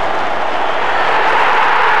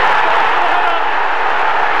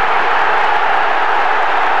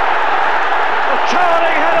 A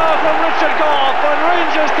towering header from Richard Goff, and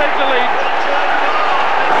Rangers take the lead.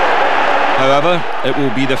 However, it will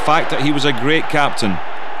be the fact that he was a great captain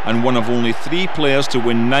and one of only 3 players to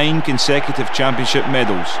win 9 consecutive championship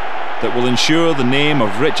medals that will ensure the name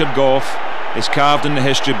of Richard Goff is carved in the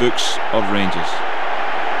history books of Rangers.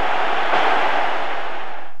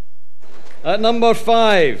 At number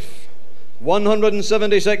 5,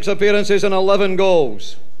 176 appearances and 11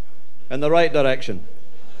 goals. In the right direction.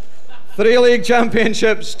 3 league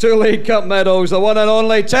championships, 2 League Cup medals, the one and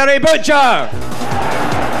only Terry Butcher!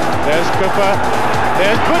 There's Cooper,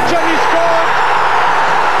 there's Butcher, he scored!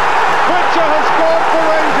 Butcher has scored for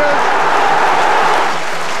Rangers!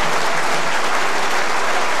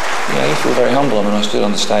 Yeah, you feel very humble. I mean, I stood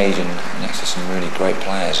on the stage and next to some really great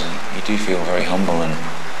players, and you do feel very humble, and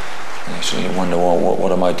you sort of wonder,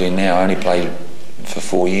 what am I doing now? I only played for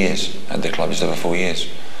 4 years at the club, just over 4 years,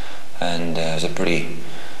 and it was a pretty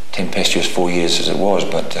tempestuous 4 years as it was,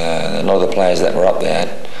 but a lot of the players that were up there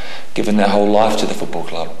had given their whole life to the football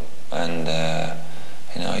club. And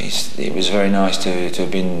you know, it was very nice to have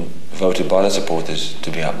been voted by the supporters to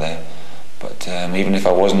be up there. But even if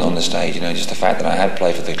I wasn't on the stage, you know, just the fact that I had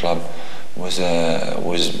played for the club was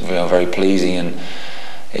very pleasing, and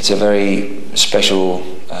it's a very special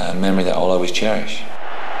memory that I'll always cherish.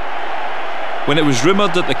 When it was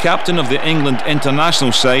rumoured that the captain of the England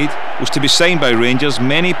international side was to be signed by Rangers,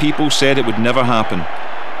 many people said it would never happen.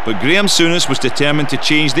 But Graham Souness was determined to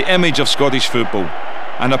change the image of Scottish football,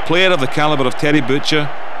 and a player of the calibre of Terry Butcher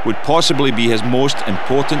would possibly be his most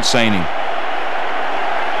important signing.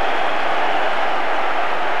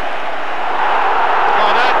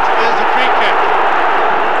 Oh, that is a free kick.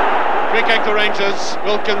 Free kick to Rangers.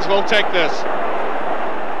 Wilkins will take this.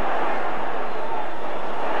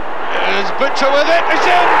 Is Butcher with it? It's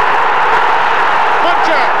in!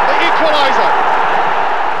 Butcher, the equaliser.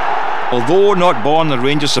 Although not born a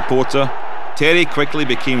Rangers supporter, Terry quickly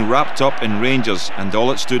became wrapped up in Rangers and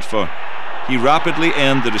all it stood for. He rapidly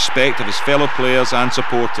earned the respect of his fellow players and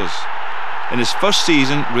supporters. In his first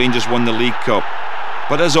season, Rangers won the League Cup,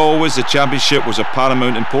 but as always the championship was of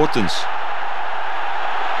paramount importance.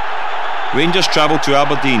 Rangers travelled to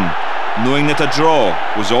Aberdeen, knowing that a draw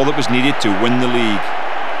was all that was needed to win the league.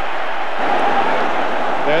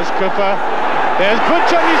 There's Cooper, there's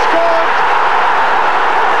Butcher, he scored!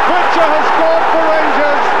 Butcher has scored for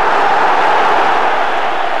Rangers!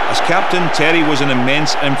 As captain, Terry was an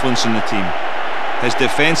immense influence in the team. His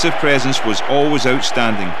defensive presence was always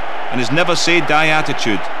outstanding, and his never-say-die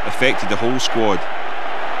attitude affected the whole squad.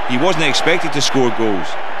 He wasn't expected to score goals,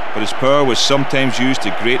 but his power was sometimes used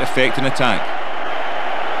to great effect in attack.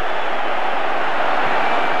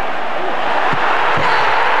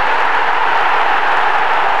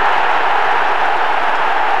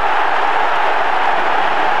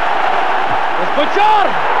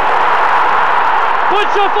 Butcher!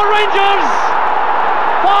 Butcher for Rangers!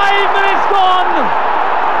 5 minutes gone!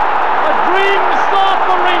 A dream start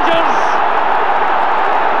for Rangers!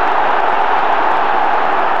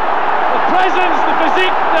 The presence, the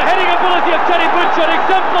physique, the heading ability of Terry Butcher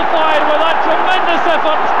exemplified with that tremendous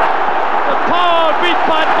effort. The power beat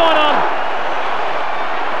Pat Bonner.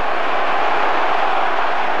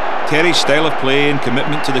 Terry's style of play and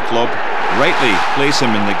commitment to the club rightly place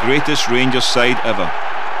him in the greatest Rangers side ever.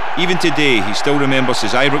 Even today, he still remembers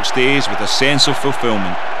his Ibrox days with a sense of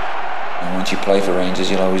fulfilment. And once you play for Rangers,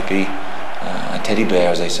 you'll always be a teddy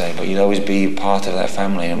bear, as they say, but you'll always be part of that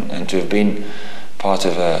family. And to have been part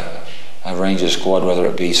of a Rangers squad, whether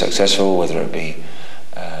it be successful, whether it be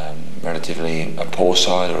relatively a poor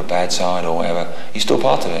side or a bad side or whatever, you're still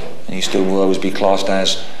part of it, and you still will always be classed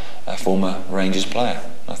as a former Rangers player.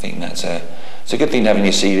 I think it's a good thing to have in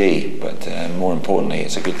your CV, but more importantly,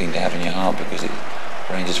 it's a good thing to have in your heart, because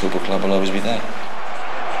Rangers Football Club will always be there.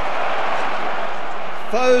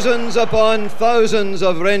 Thousands upon thousands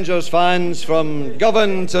of Rangers fans from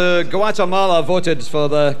Govan to Guatemala voted for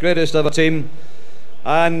the greatest ever team,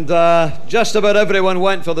 and just about everyone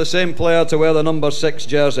went for the same player to wear the number 6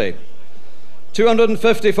 jersey.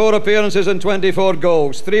 254 appearances and 24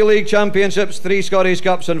 goals, 3 league championships, 3 Scottish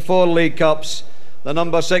Cups and 4 League Cups. The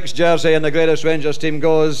number 6 jersey in the greatest Rangers team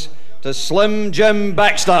goes to Slim Jim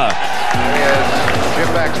Baxter. There he is,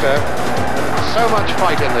 Jim Baxter. So much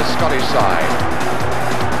fight in this Scottish side.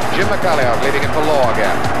 Jim McCalliard leaving it for Law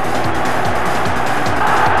again.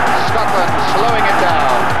 Scotland slowing it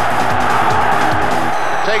down.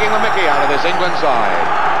 Taking the mickey out of this England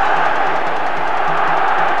side.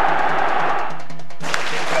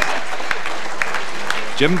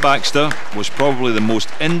 Jim Baxter was probably the most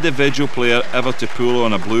individual player ever to pull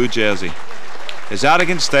on a blue jersey. His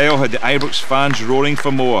arrogant style had the Ibrox fans roaring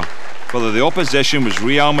for more, whether the opposition was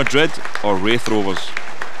Real Madrid or Wraith Rovers.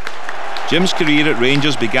 Jim's career at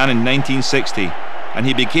Rangers began in 1960, and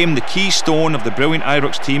he became the keystone of the brilliant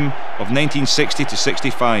Ibrox team of 1960 to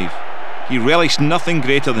 65. He relished nothing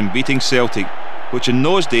greater than beating Celtic, which in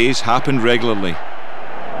those days happened regularly.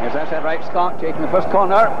 Here's that right, Scott taking the first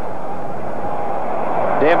corner.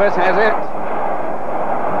 Davis has it.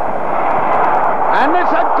 And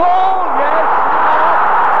it's a goal, yes!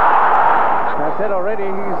 As I said already,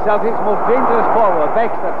 he's Celtic's most dangerous forward.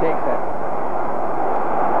 Baxter takes it.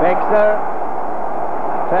 Baxter.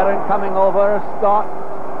 Ferren coming over. Scott.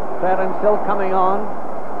 Ferren still coming on.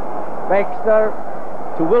 Baxter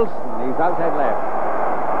to Wilson. He's outside left.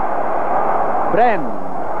 Bren.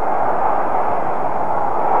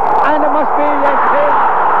 And it must be, yes,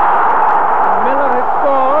 Miller has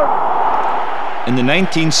scored. In the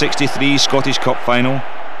 1963 Scottish Cup final,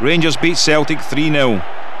 Rangers beat Celtic 3-0,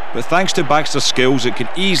 but thanks to Baxter's skills it could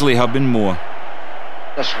easily have been more.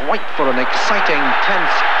 That's right for an exciting,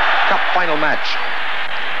 tense cup final match.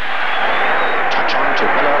 Touch on to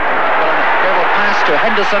Miller. Miller will pass to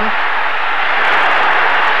Henderson.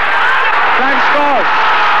 Brand scores.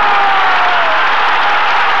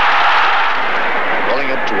 Rolling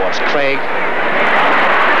it towards Craig.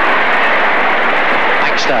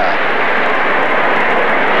 Baxter.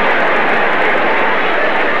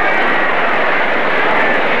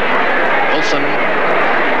 Wilson.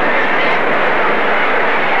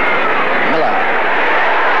 Miller.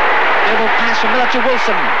 They will pass from Miller to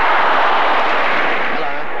Wilson.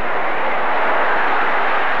 Miller.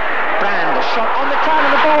 Brand, a shot on the turn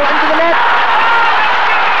of the ball into the net.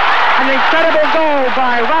 An incredible goal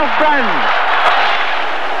by Ralph Brand.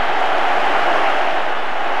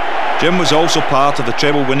 Jim was also part of the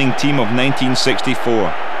treble-winning team of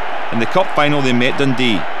 1964. In the cup final they met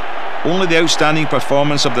Dundee. Only the outstanding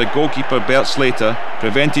performance of their goalkeeper Bert Slater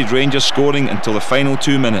prevented Rangers scoring until the final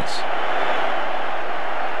 2 minutes.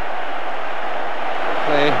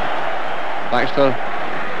 Play. Baxter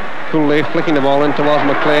coolly flicking the ball in towards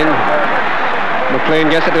McLean. McLean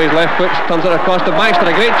gets it to his left foot, turns it across to Baxter.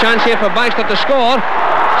 A great chance here for Baxter to score.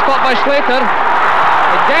 Stopped by Slater.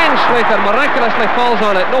 Again Slater miraculously falls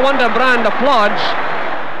on it. No wonder Brand applauds.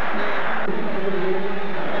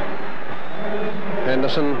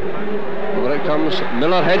 Henderson, over it comes.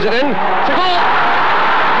 Miller heads it in. It's a goal!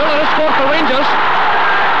 Miller has scored for Rangers.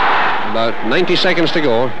 About 90 seconds to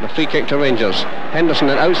go. The free kick to Rangers. Henderson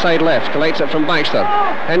at outside left collects it from Baxter.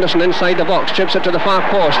 Henderson inside the box, chips it to the far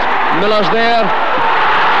post. Miller's there.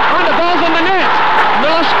 And the ball's in the net.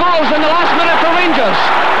 Miller scores in the last minute for Rangers.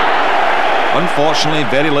 Unfortunately,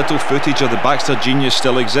 very little footage of the Baxter genius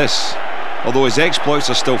still exists, although his exploits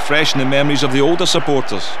are still fresh in the memories of the older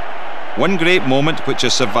supporters. One great moment which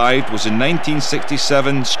has survived was the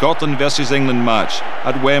 1967 Scotland vs England match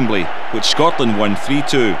at Wembley, which Scotland won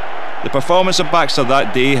 3-2. The performance of Baxter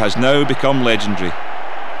that day has now become legendary.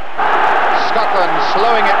 Scotland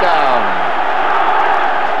slowing it down,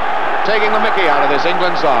 taking the mickey out of this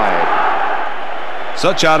England side.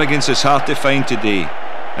 Such arrogance is hard to find today,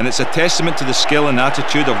 and it's a testament to the skill and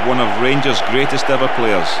attitude of one of Rangers' greatest ever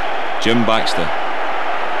players, Jim Baxter.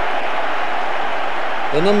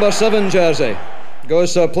 The number 7 jersey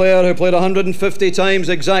goes to a player who played 150 times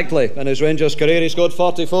exactly in his Rangers career. He scored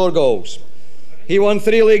 44 goals. He won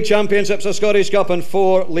 3 league championships, a Scottish Cup and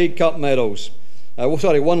 4 League Cup medals.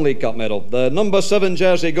 1 League Cup medal. The number 7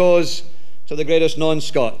 jersey goes to the greatest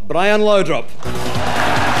non-Scot, Brian Laudrup.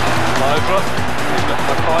 Laudrup, he's got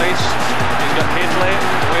McCoist, he's got Hadley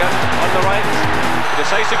on the right. He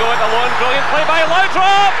decides to go it alone. Brilliant play by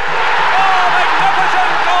Laudrup! Oh,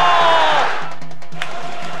 magnificent goal!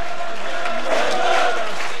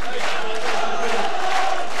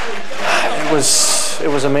 It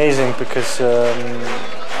was amazing because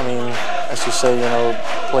I mean, as you say, you know,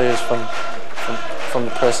 players from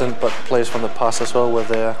the present, but players from the past as well were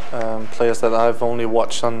there. Players that I've only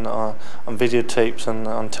watched on videotapes and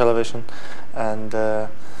on television, and as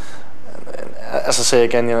I say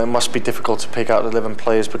again, you know, it must be difficult to pick out 11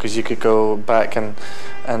 players because you could go back and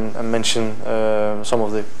mention some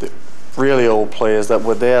of the really old players that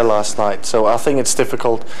were there last night. So I think it's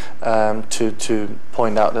difficult to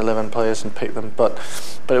point out 11 players and pick them, but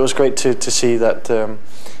it was great to see that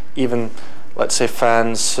even, let's say,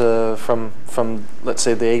 fans from let's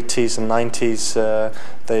say the 80s and 90s,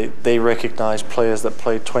 they recognise players that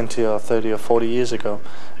played 20 or 30 or 40 years ago,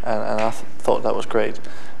 and I thought that was great.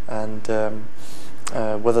 And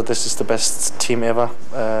whether this is the best team ever,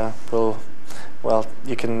 well,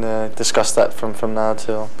 you can discuss that from now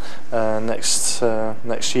till next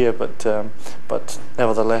year. But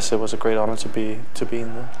nevertheless, it was a great honour to be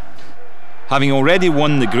in there. Having already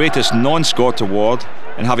won the greatest non-Scot award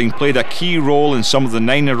and having played a key role in some of the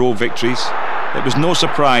 9-in-a-row victories, it was no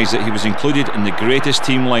surprise that he was included in the greatest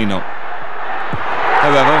team lineup.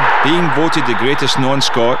 However, being voted the greatest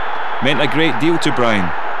non-Scot meant a great deal to Brian.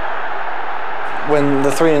 When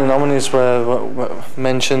the 3 nominees were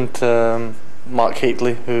mentioned, Mark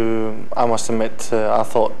Heatley, who I must admit I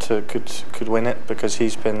thought could win it because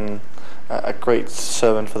he's been a great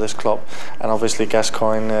servant for this club, and obviously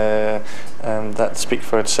Gascoigne, that speaks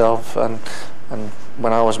for itself. And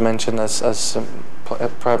when I was mentioned as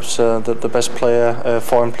perhaps the best player,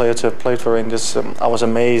 foreign player to have played for Rangers, I was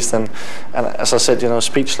amazed and as I said, you know,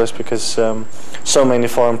 speechless, because so many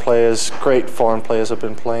foreign players, great foreign players, have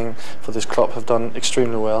been playing for this club, have done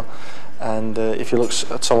extremely well. And if you look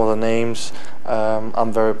at some of the names,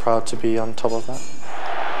 I'm very proud to be on top of that.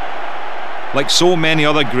 Like so many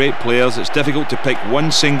other great players, it's difficult to pick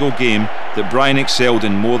one single game that Brian excelled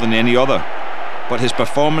in more than any other. But his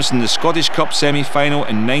performance in the Scottish Cup semi-final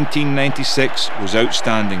in 1996 was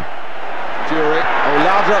outstanding. Jury,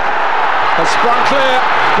 Laudrup has sprung clear.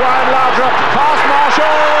 Brian Laudrup, past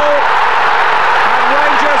Marshall, and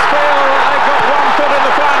Rangers feel they've got 1 foot in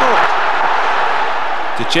the final.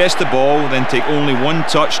 To chest the ball, then take only 1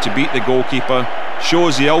 touch to beat the goalkeeper,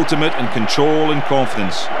 shows the ultimate in control and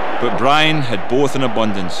confidence. But Brian had both in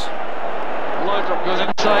abundance. Laudrup goes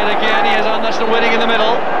inside again. He has Anderson waiting in the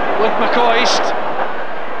middle with McCoist.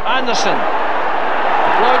 Anderson.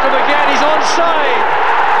 Laudrup again. He's onside.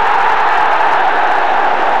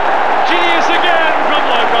 Genius again from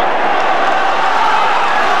Laudrup.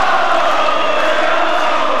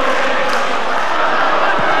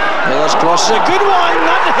 Miller's cross is a good one.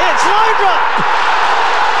 That hits Laudrup.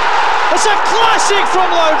 It's a classic from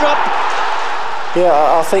Laudrup.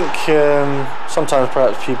 Yeah, I think sometimes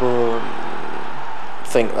perhaps people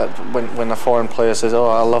think that when a foreign player says, "Oh,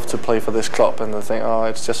 I love to play for this club," and they think, "Oh,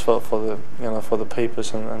 it's just for the for the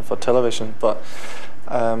papers and for television." But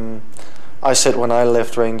I said when I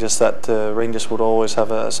left Rangers that Rangers would always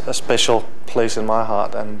have a special place in my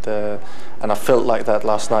heart, and I felt like that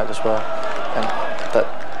last night as well, and that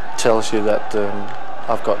tells you that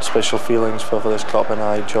I've got special feelings for this club, and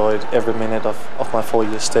I enjoyed every minute of my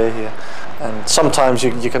 4-year stay here. And sometimes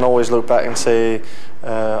you can always look back and say,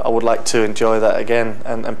 I would like to enjoy that again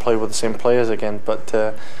and play with the same players again, but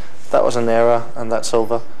that was an era and that's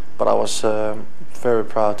over. But I was very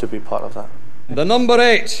proud to be part of that. The number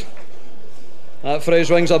 8. That phrase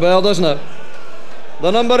rings a bell, doesn't it? The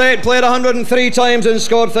number 8 played 103 times and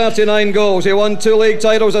scored 39 goals. He won 2 league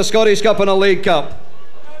titles, a Scottish Cup and a League Cup.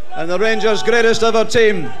 And the Rangers' greatest ever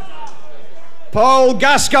team, Paul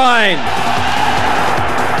Gascoigne.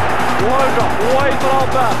 Laudrup wide for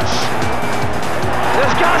Alberts.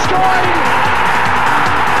 There's Gascoigne. Gascoigne!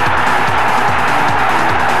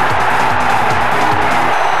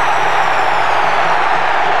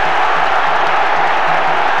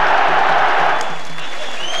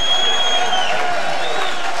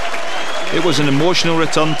 It was an emotional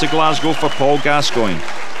return to Glasgow for Paul Gascoigne.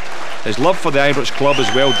 His love for the Ibrox club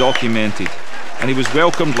is well documented, and he was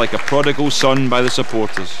welcomed like a prodigal son by the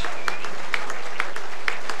supporters.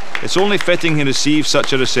 It's only fitting he received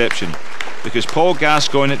such a reception, because Paul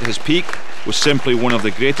Gascoigne at his peak was simply one of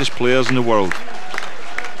the greatest players in the world.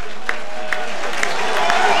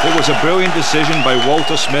 It was a brilliant decision by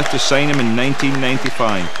Walter Smith to sign him in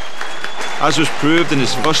 1995, as was proved in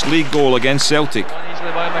his first league goal against Celtic.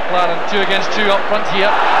 Easily by McLaren, 2 against 2 up front here.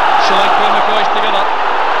 Solenko and McCoy together.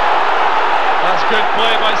 That's good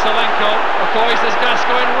play by Solenko. McCoy says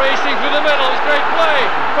Gascoigne racing through the middle. It's great play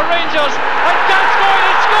for Rangers, and Gascoigne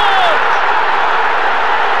has scored!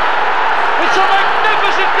 It's a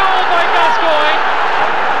magnificent goal by Gascoigne!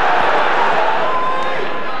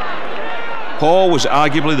 Paul was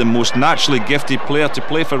arguably the most naturally gifted player to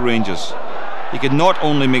play for Rangers. He could not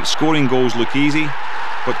only make scoring goals look easy,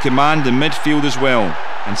 but command the midfield as well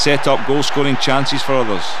and set up goal-scoring chances for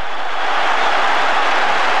others.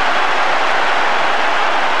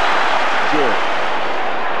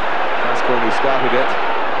 Gascoigne started it,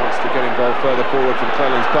 wants to get involved further forward from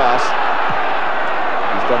Cleland's pass.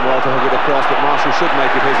 He's done well to hook it across, but Marshall should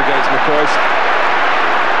make it his against McCoy.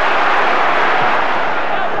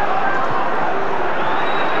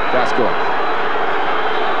 Gascoigne.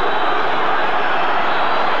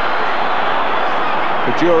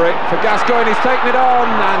 Jury for Gascoigne, he's taken it on,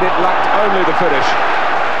 and it lacked only the finish.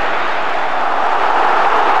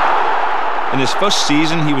 In his first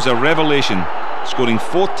season he was a revelation, scoring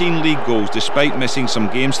 14 league goals despite missing some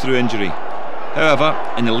games through injury. However,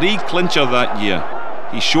 in the league clincher that year,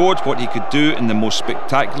 he showed what he could do in the most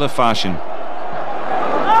spectacular fashion.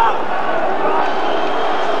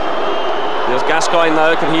 There's Gascoigne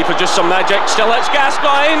now, can he produce some magic? Still it's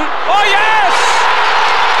Gascoigne! Oh yes!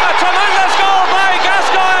 A tremendous goal by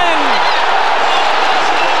Gascoigne!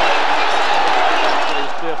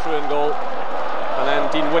 He's clear through in goal, and then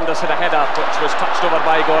Dean Windus had a header which was touched over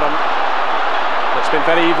by Gorham. It's been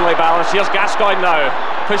very evenly balanced. Here's Gascoigne now,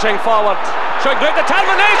 pushing forward, showing great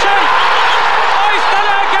determination! Oh, he's done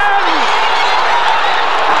it again!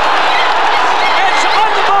 It's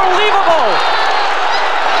unbelievable!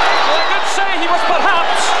 Well, I could say he was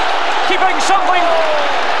perhaps keeping something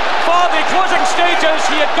for the closing stages.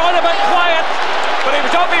 He had gone a bit quiet, but he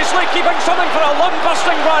was obviously keeping something for a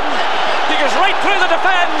lung-busting run. He goes right through the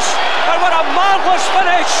defence, and what a marvellous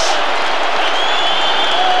finish!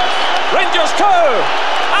 Rangers 2,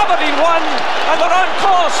 Aberdeen 1, and they're on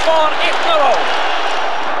course for 8th in a row.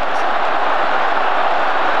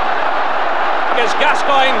 It's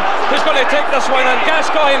Gascoigne who's going to take this one, and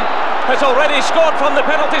Gascoigne has already scored from the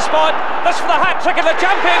penalty spot. This for the hat-trick in the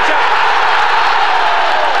Championship.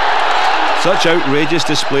 Such outrageous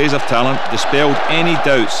displays of talent dispelled any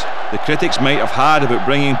doubts the critics might have had about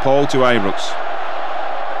bringing Paul to Ibrox.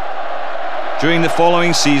 During the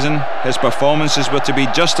following season, his performances were to be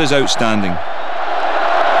just as outstanding.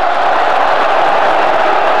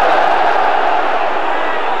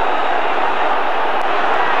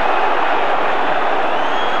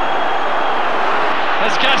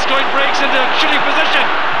 As Gascoigne breaks into a shooting position,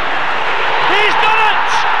 he's done it!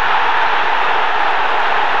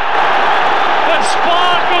 The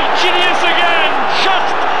spark of genius again,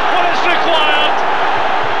 just what is required.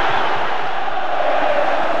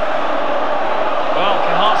 Well,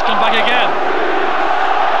 can Hearts come back again?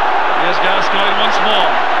 Here's Gascoigne once more.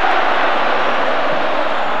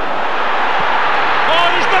 Oh,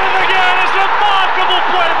 he's done it again! It's a remarkable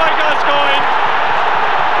play by Gascoigne.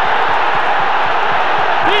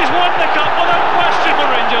 He's won the cup without question for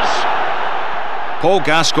Rangers. Paul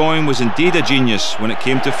Gascoigne was indeed a genius when it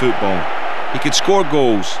came to football. He could score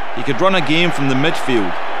goals, he could run a game from the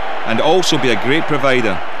midfield, and also be a great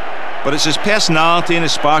provider. But it's his personality and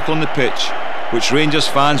his sparkle on the pitch which Rangers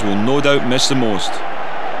fans will no doubt miss the most.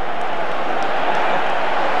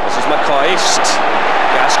 This is McCoist.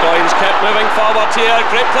 Gascoigne's kept moving forward here.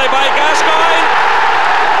 Great play by Gascoigne.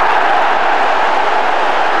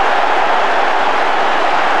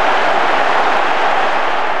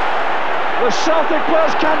 The Celtic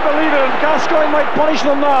players can't believe it, and Gascoigne might punish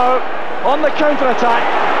them now on the counter-attack.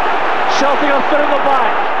 Celtic are thin at the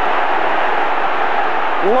back.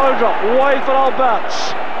 Laudrup wide for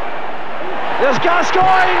Alberts. There's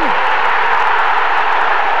Gascoigne!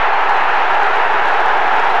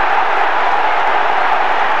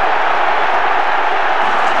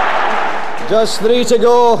 Just 3 to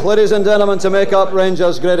go, ladies and gentlemen, to make up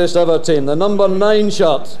Rangers' greatest ever team. The number 9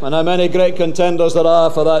 shirt, and how many great contenders there are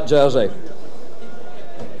for that jersey.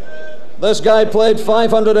 This guy played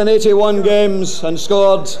 581 games and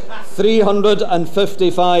scored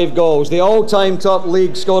 355 goals. The all-time top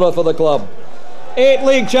league scorer for the club. 8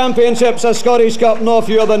 league championships, a Scottish Cup, no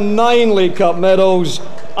fewer than 9 League Cup medals.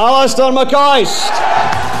 Alistair McCoist.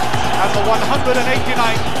 And the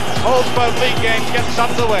 189th Hallsburg League game gets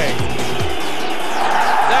underway.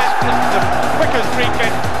 That is the quickest free kick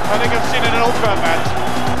I think I've seen in an Old Firm match.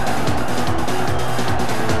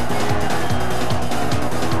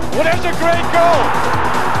 Well, there's a great goal!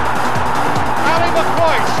 Ali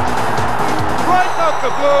McCoist, right out the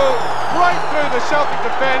blue, right through the Celtic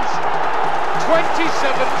defence, 27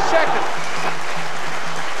 seconds.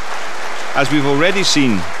 As we've already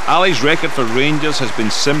seen, Ali's record for Rangers has been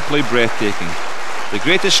simply breathtaking. The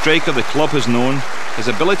greatest striker the club has known, his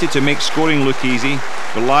ability to make scoring look easy,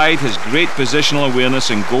 belied his great positional awareness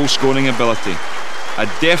and goal-scoring ability. A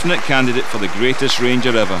definite candidate for the greatest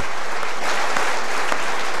Ranger ever.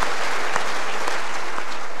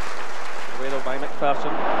 By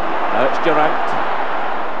McPherson. Now it's Durant.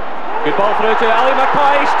 Good ball through to Ali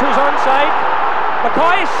McCoist, who's onside.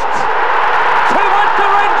 McCoist! 2-1 to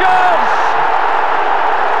Rangers!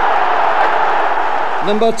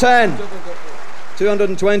 Number 10.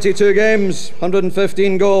 222 games,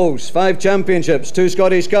 115 goals, 5 championships, 2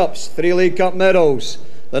 Scottish Cups, 3 League Cup medals.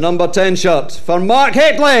 The number 10 shirt for Mark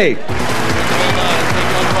Hateley.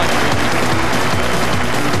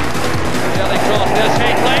 There's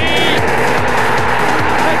Hateley.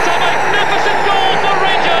 It's a magnificent goal for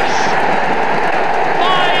Rangers.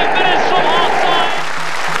 5 minutes from half-time.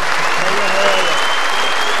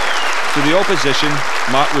 To the opposition,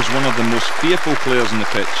 Mark was one of the most fearful players on the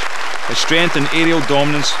pitch. His strength and aerial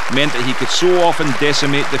dominance meant that he could so often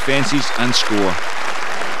decimate defences and score.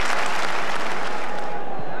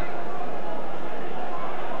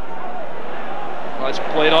 Well, it's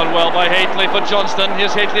played on well by Hateley for Johnston.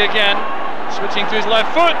 Here's Hateley again, switching to his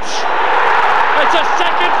left foot. It's a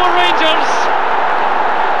second for Rangers.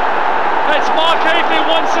 It's Mark Hateley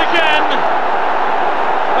once again.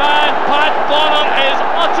 And Pat Bonner is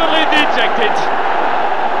utterly dejected.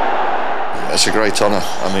 It's a great honour.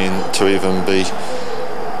 I mean, to even be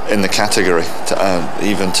in the category,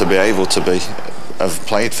 even to be able to be, have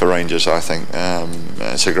played for Rangers, I think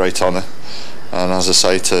it's a great honour. And as I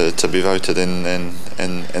say, to be voted in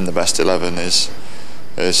the best 11 is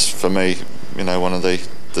for me, you know, one of the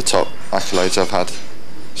top accolades I've had,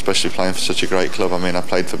 especially playing for such a great club. I mean, I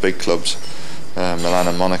played for big clubs, Milan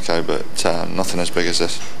and Monaco, but nothing as big as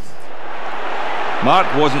this. Mark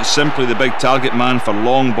wasn't simply the big target man for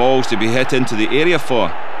long balls to be hit into the area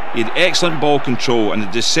for. He had excellent ball control and a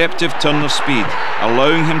deceptive turn of speed,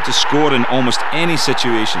 allowing him to score in almost any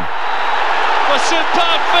situation. A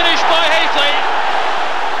superb finish by Hateley.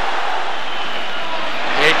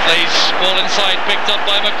 Hateley's ball inside, picked up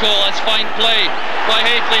by McCall. It's fine play by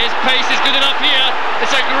Hateley. His pace is good enough here.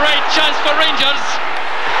 It's a great chance for Rangers.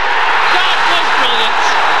 That was brilliant.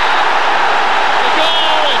 The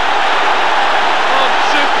goal of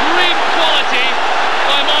supreme quality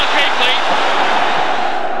by Mark Hateley.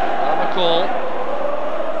 McCall.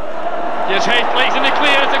 Here's Hateley, he's in the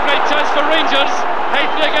clear. It's a great chance for Rangers.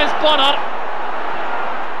 Hateley against Bonner.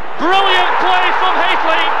 Brilliant play from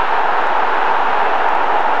Hateley.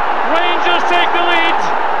 Rangers take the lead.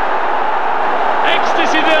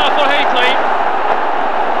 Ecstasy there for Hateley.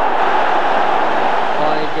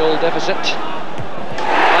 5-goal deficit.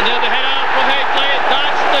 And now the header from Hateley.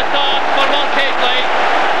 That's the start for Mark Hateley.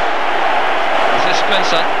 This is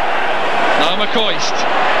Spencer. Now McCoist.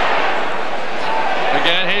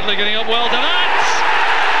 Again, Hateley getting up well to that.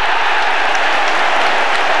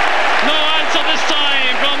 No answer this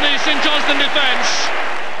time from the St Johnstone defence.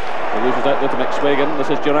 He loses out there to McSwagan. This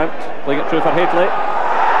is Durant playing it through for Hateley.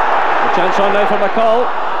 The chance on now for McCall.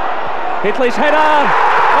 Hateley's header.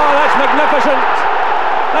 Oh, that's magnificent.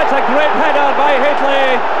 That's a great header by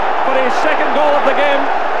Hateley for his second goal of the game.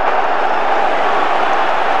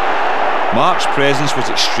 Mark's presence was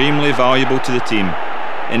extremely valuable to the team.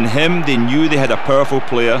 In him, they knew they had a powerful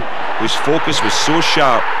player whose focus was so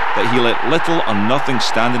sharp that he let little or nothing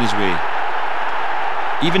stand in his way.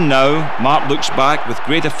 Even now, Mark looks back with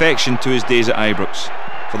great affection to his days at Ibrox,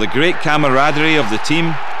 for the great camaraderie of the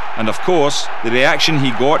team and, of course, the reaction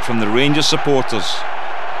he got from the Rangers supporters.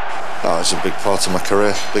 Oh, it's a big part of my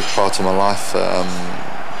career, big part of my life.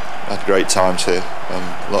 Had great times here,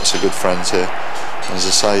 lots of good friends here. As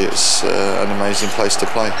I say, it's an amazing place to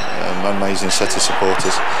play, an amazing set of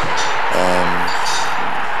supporters.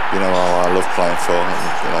 You know, I love playing for,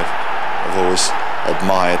 and, you know, I've always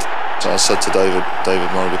admired. So I said to David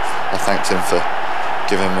Morby, I thanked him for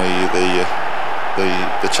giving me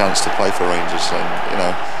the chance to play for Rangers, and you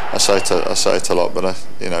know, I say it a lot, but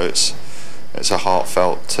you know, it's a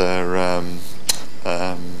heartfelt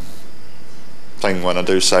thing when I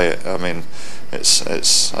do say it. I mean, it's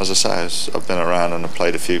as I say, I've been around and I've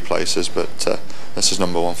played a few places, but this is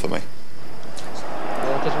number one for me.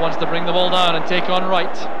 Walters wants to bring the ball down and take on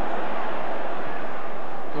Wright.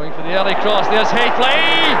 Going for the early cross, there's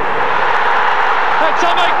Hateley! It's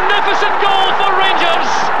a magnificent goal for Rangers!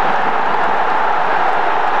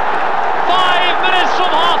 5 minutes from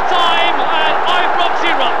half-time and Ibrox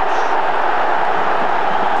erupts.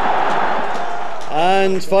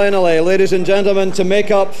 And finally, ladies and gentlemen, to make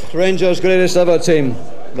up Rangers' greatest ever team,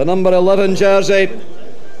 the number 11 jersey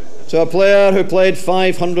to a player who played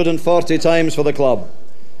 540 times for the club.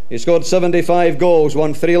 He scored 75 goals,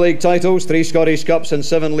 won 3 league titles, 3 Scottish Cups and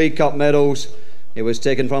 7 League Cup medals. He was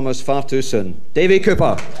taken from us far too soon. Davy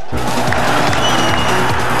Cooper.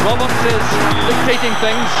 Roberts is dictating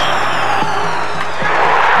things.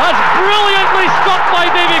 That's brilliantly struck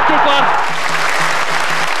by Davy Cooper.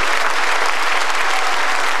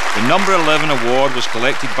 The number 11 award was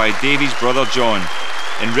collected by Davy's brother John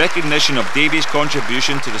in recognition of Davy's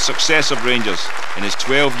contribution to the success of Rangers in his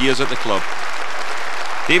 12 years at the club.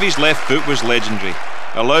 Davy's left foot was legendary,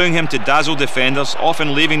 allowing him to dazzle defenders,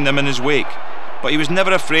 often leaving them in his wake. But he was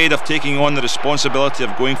never afraid of taking on the responsibility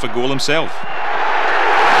of going for goal himself.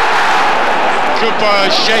 Cooper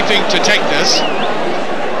shaping to take this.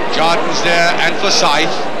 Jordan's there and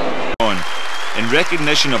Forsyth. In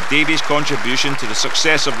recognition of Davy's contribution to the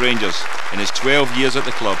success of Rangers in his 12 years at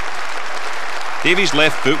the club. Davy's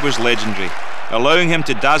left foot was legendary, allowing him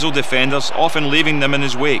to dazzle defenders, often leaving them in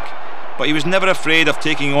his wake. But he was never afraid of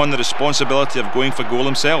taking on the responsibility of going for goal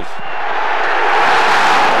himself.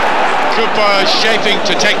 Cooper shaping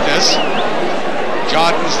to take this.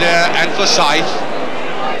 Jordan's there and Forsyth.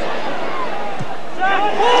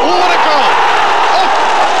 Oh, what a goal! Oh!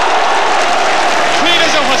 Clean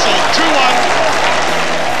as a whistle, 2-1.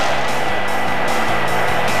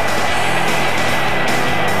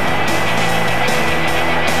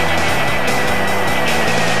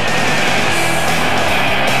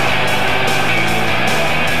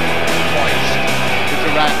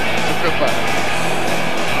 Cooper.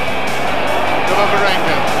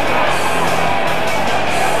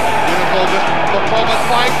 Beautiful performance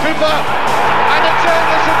by Cooper, and it's in,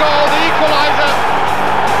 it's a goal, the equaliser.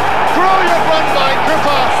 Brilliant run by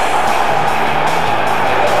Cooper.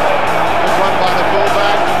 Good run by the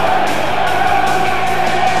fullback.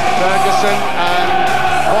 Ferguson and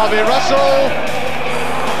Harvey Russell.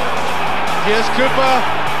 Here's Cooper.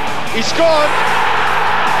 He scored.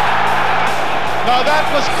 Now that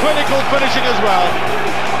was clinical finishing as well.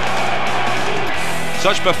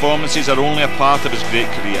 Such performances are only a part of his great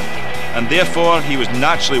career, and therefore he was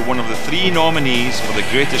naturally one of the 3 nominees for the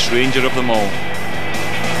greatest Ranger of them all.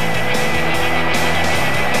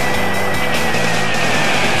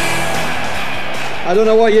 I don't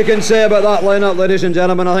know what you can say about that lineup, ladies and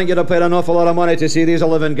gentlemen. I think you'd have paid an awful lot of money to see these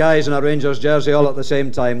 11 guys in a Rangers jersey all at the same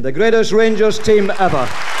time. The greatest Rangers team ever.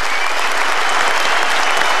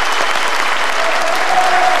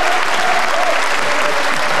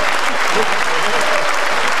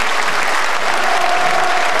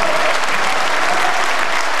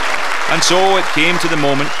 And so it came to the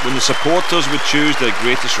moment when the supporters would choose their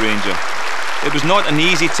greatest Ranger. It was not an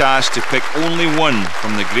easy task to pick only one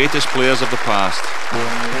from the greatest players of the past.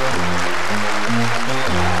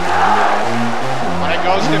 And it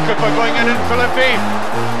goes to Cooper going in Philippe.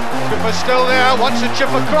 Cooper's still there, wants to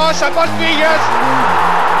chip across, that must be, yes!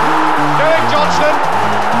 Derek Johnston.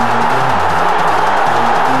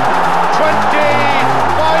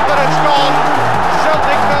 25 minutes gone.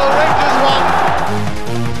 Celtic 0, Rangers 1.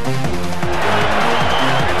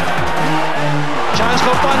 Chance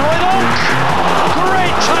for Van Hooydonk.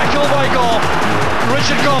 Great tackle by Goff.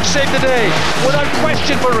 Richard Goff saved the day, without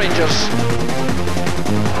question for Rangers.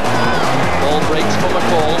 Ball breaks for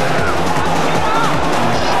McCall.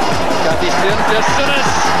 Kathy Stearns, there's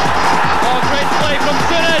Sinis. Oh, great play from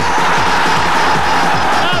Sinis.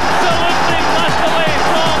 Absolutely masterly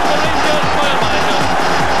from the Rangers player manager.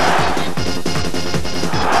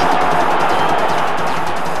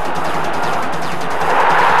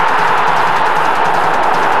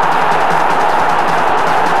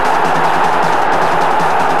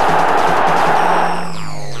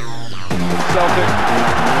 Celtic,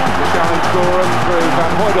 the challenge scorer through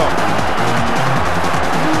Van Hooydonk.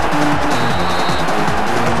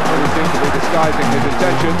 Really seems to be disguising his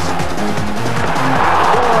intentions.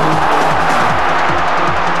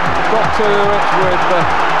 And Goff to it with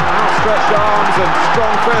outstretched arms and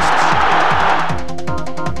strong fists.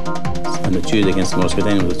 And the Tuesday against Moscow,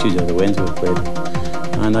 then it was the Tuesday or the Wednesday we played.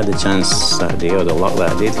 And I had the chance Saturday, or the luck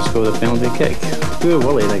that day, to score the penalty kick. Poor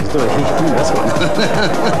Wally next door, he knew this one.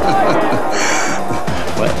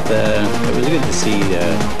 But it was good to see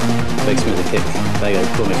Biggs make the kick. I got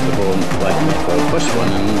close to the ball and back me for the first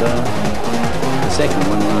one, and the second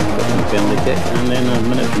one I got the penalty kick, and then a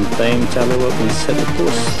minute from time Charlie Watkins hit the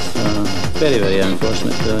post. Very, very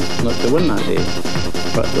unfortunate not to win that day.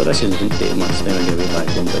 But the Russians didn't take much time to get way back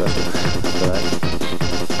home to Russia after that.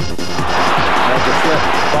 There's a flip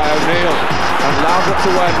by O'Neill, and Laudrup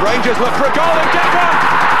to win. Rangers look for a goal and get one!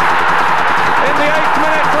 In the 8th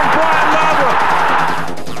minute from Brian Laudrup.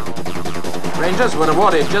 Rangers were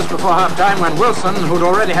rewarded just before half-time when Wilson, who'd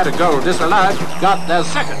already had a goal disallowed, got their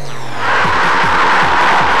second.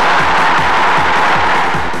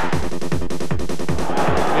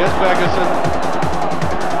 Here's Ferguson.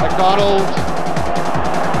 McDonald.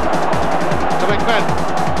 To McMinn.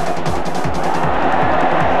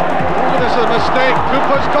 Oh, this is a mistake.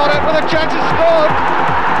 Cooper's got it with a chance to score.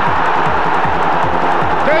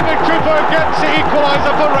 David Cooper gets the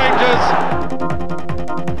equaliser for Rangers.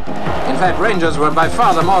 In fact, Rangers were by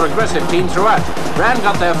far the more aggressive team throughout. Brand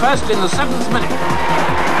got there first in the 7th minute.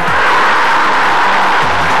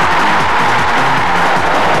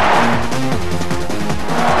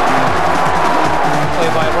 Play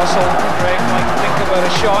by Russell. Greg might think about a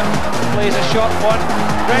shot. Plays a shot one.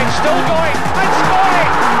 Greg still going and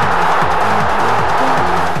scoring!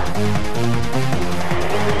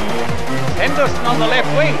 Henderson on the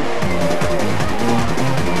left wing.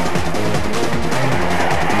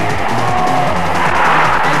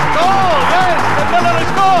 Goal! Yes! The Miller has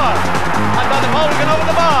scored! And by the Mulligan over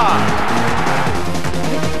the bar.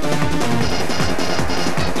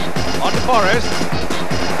 On to Forrest.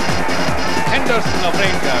 Henderson of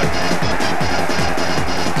Rangers.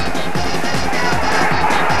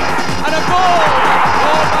 And a goal!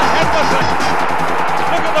 Goal by Henderson.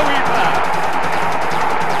 Look at the weaver.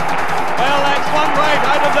 Well, that's one right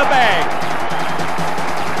out of the bag.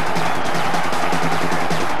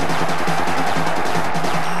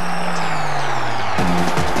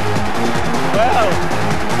 Well,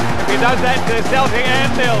 if he does that to Celtic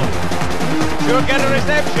end, they'll sure get a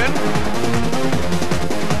reception.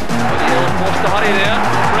 Forced to hurry there,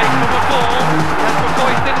 break from the ball, that's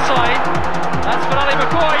McCoist inside, that's for Ali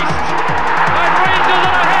McCoist, and Rangers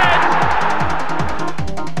are ahead!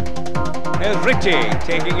 Here's Ritchie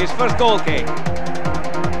taking his first goal kick.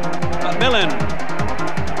 McMillan,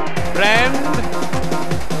 Brand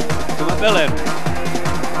to McMillan,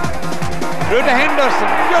 through to Henderson,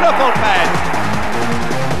 beautiful pass.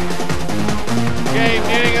 Game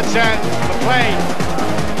nearing its end. McLean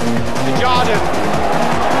to Jordan.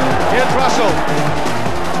 Here's Russell.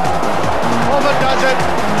 Overdoes it.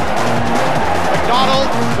 McDonald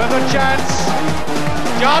with a chance.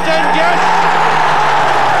 Jordan, yes!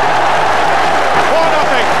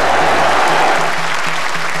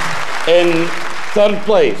 4-0. In third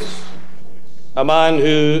place, a man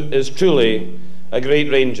who is truly a great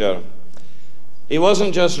Ranger. He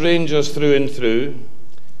wasn't just Rangers through and through.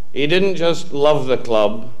 He didn't just love the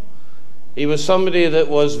club. He was somebody that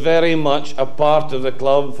was very much a part of the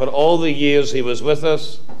club for all the years he was with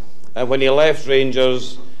us, and when he left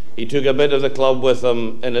Rangers, he took a bit of the club with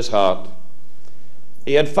him in his heart.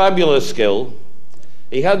 He had fabulous skill.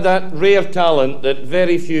 He had that rare talent that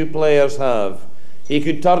very few players have. He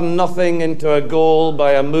could turn nothing into a goal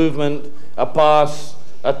by a movement, a pass,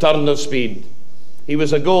 a turn of speed. He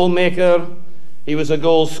was a goal maker. He was a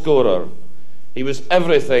goal scorer. He was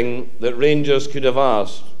everything that Rangers could have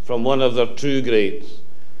asked from one of their true greats.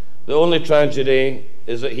 The only tragedy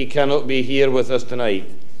is that he cannot be here with us tonight.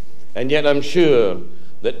 And yet I'm sure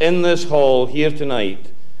that in this hall here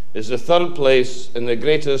tonight is the third place in the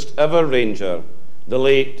greatest ever Ranger, the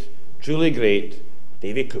late, truly great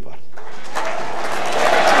Davy Cooper. The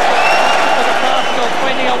task of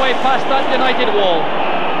finding a way past that United wall.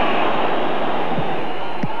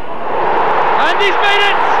 And he's made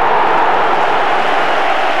it!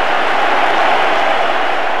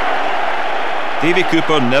 Davy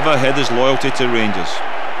Cooper never hid his loyalty to Rangers.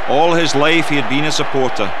 All his life he had been a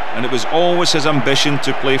supporter, and it was always his ambition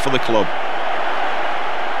to play for the club.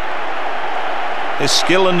 His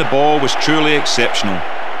skill in the ball was truly exceptional,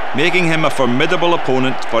 making him a formidable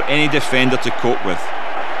opponent for any defender to cope with.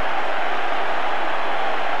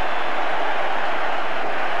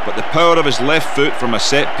 But the power of his left foot from a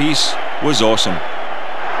set piece was awesome.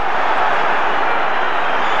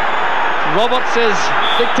 Roberts is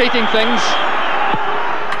dictating things.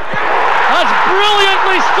 That's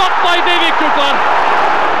brilliantly struck by Davy Cooper.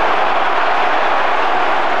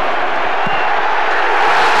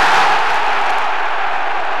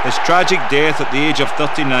 His tragic death at the age of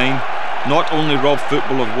 39 not only robbed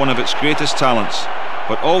football of one of its greatest talents,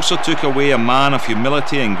 but also took away a man of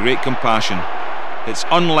humility and great compassion. It's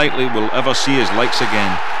unlikely we'll ever see his likes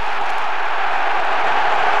again.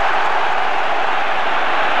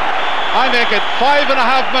 I make it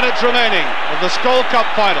 5.5 minutes remaining of the Skull Cup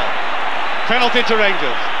final. Penalty to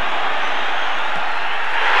Rangers.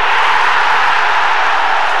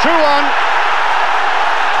 2-1.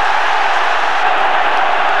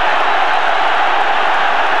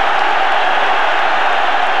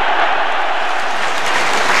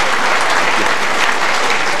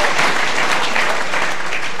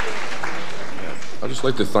 I'd just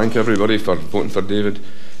like to thank everybody for voting for David.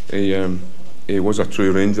 He was a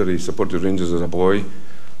true Ranger. He supported Rangers as a boy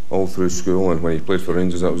all through school, and when he played for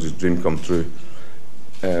Rangers, that was his dream come true.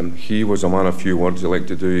 He was a man of few words. He liked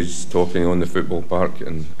to do his talking on the football park,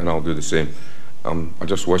 and I'll do the same. I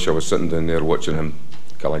just wish I was sitting down there watching him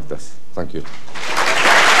go like this. Thank you.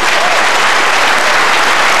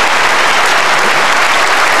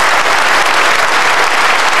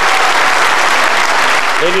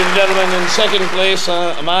 Ladies and gentlemen, in second place,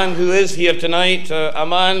 a man who is here tonight, a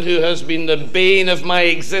man who has been the bane of my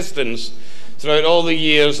existence throughout all the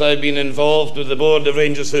years I've been involved with the board of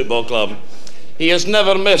Rangers Football Club. He has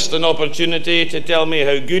never missed an opportunity to tell me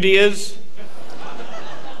how good he is.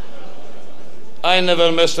 I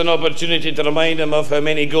never missed an opportunity to remind him of how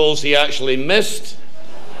many goals he actually missed.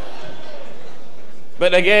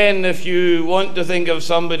 But again, if you want to think of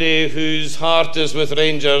somebody whose heart is with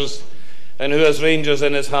Rangers and who has Rangers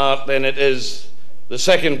in his heart, then it is the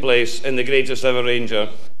second place in the greatest ever Ranger.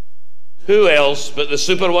 Who else but the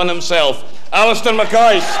Super One himself, Alistair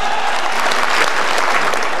McCoist.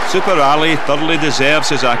 Super Ali thoroughly deserves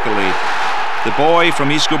his accolade. The boy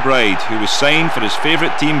from East Kilbride, who was signed for his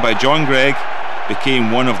favourite team by John Gregg,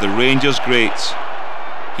 became one of the Rangers' greats.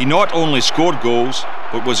 He not only scored goals,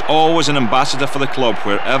 but was always an ambassador for the club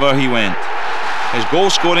wherever he went. His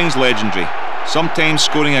goal scoring's legendary, sometimes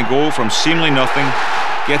scoring a goal from seemingly nothing,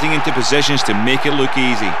 getting into positions to make it look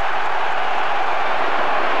easy.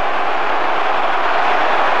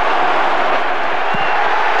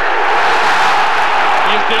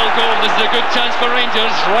 Here's Dale Gold. This is a good chance for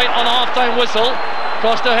Rangers, right on a half-time whistle.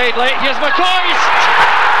 Costa Headley, here's McCoist!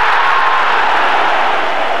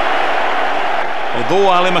 Although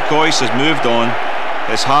Ali McCoist has moved on,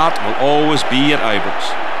 his heart will always be at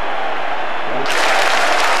Ibrox.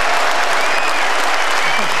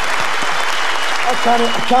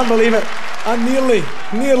 I can't believe it. I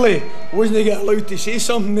nearly wasn't get allowed to say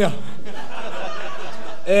something there.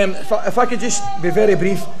 If I could just be very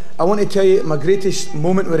brief, I want to tell you my greatest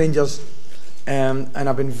moment with Rangers, and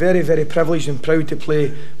I've been very, very privileged and proud to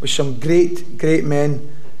play with some great men,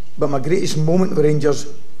 but my greatest moment with Rangers,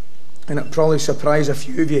 and it probably surprised a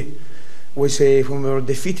few of you, was when we were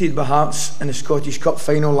defeated by Hearts in the Scottish Cup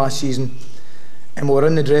final last season, and we were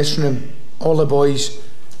in the dressing room, all the boys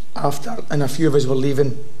after, and a few of us were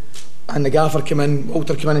leaving, and the gaffer came in,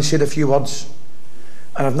 Walter came in and said a few words,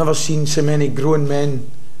 and I've never seen so many grown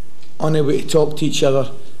men on their way to talk to each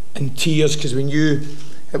other in tears, because we knew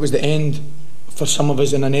it was the end for some of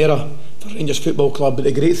us in an era for Rangers Football Club. But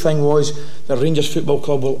the great thing was that Rangers Football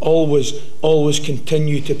Club will always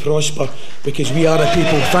continue to prosper, because we are the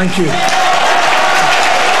people. Thank you.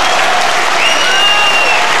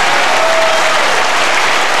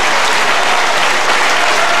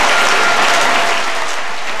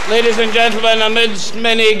 Ladies and gentlemen, amidst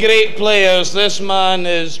many great players, this man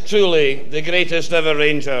is truly the greatest ever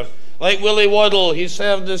Ranger. Like Willie Waddle, he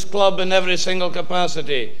served this club in every single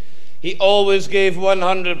capacity. He always gave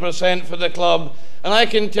 100% for the club, and I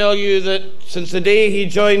can tell you that since the day he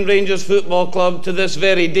joined Rangers Football Club to this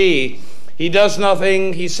very day, he does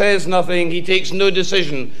nothing, he says nothing, he takes no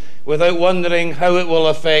decision without wondering how it will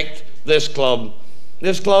affect this club.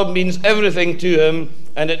 This club means everything to him,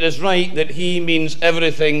 and it is right that he means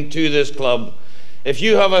everything to this club. If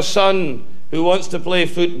you have a son who wants to play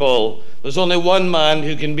football, there's only one man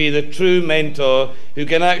who can be the true mentor, who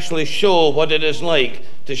can actually show what it is like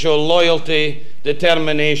to show loyalty,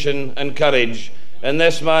 determination and courage. And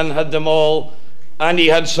this man had them all, and he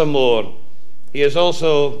had some more. He is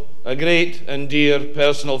also a great and dear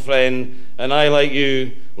personal friend, and I, like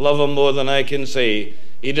you, love him more than I can say.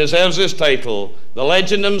 He deserves his title, the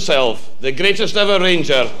legend himself, the greatest ever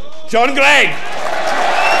Ranger, John Gregg.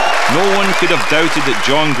 No one could have doubted that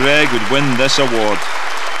John Gregg would win this award.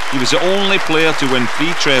 He was the only player to win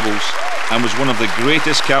 3 trebles and was one of the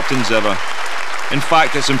greatest captains ever. In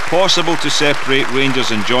fact, it's impossible to separate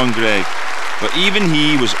Rangers and John Greig, but even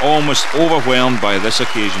he was almost overwhelmed by this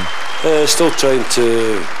occasion. Still trying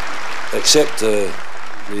to accept the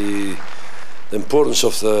importance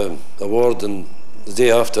of the award, and the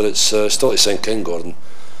day after it's still to sink in, Gordon.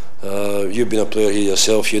 You've been a player here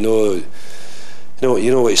yourself, you know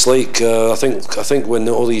what it's like. I think when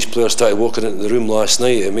all these players started walking into the room last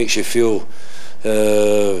night, it makes you feel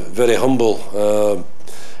very humble,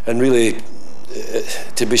 and really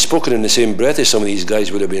to be spoken in the same breath as some of these guys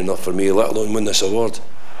would have been enough for me, let alone win this award.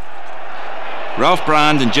 Ralph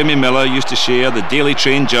Brand and Jimmy Miller used to share the daily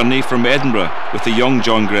train journey from Edinburgh with the young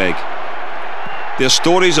John Greig. Their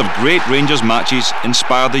stories of great Rangers matches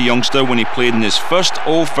inspired the youngster when he played in his first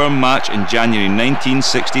Old Firm match in January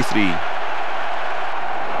 1963.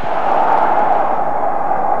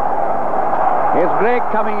 Here's Greig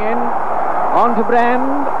coming in, on to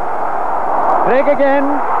Brand. Greig again,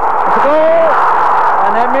 it's a goal,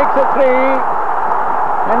 and that makes it 3.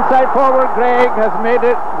 Inside forward, Greig has made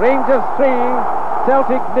it Rangers 3,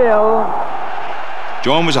 Celtic 0.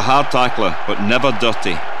 John was a hard tackler, but never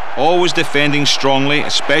dirty, always defending strongly,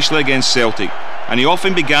 especially against Celtic, and he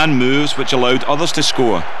often began moves which allowed others to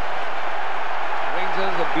score.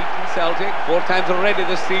 Rangers have beaten Celtic 4 times already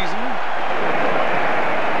this season.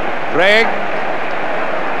 Greig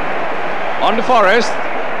on to Forrest.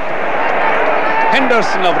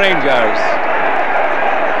 Henderson of Rangers.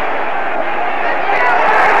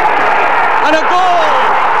 And a goal!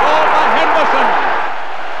 Goal by Henderson!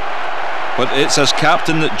 But it's as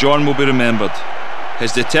captain that John will be remembered.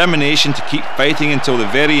 His determination to keep fighting until the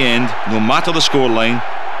very end, no matter the scoreline,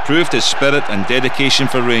 proved his spirit and dedication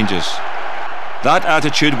for Rangers. That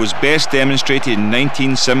attitude was best demonstrated in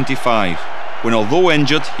 1975, when although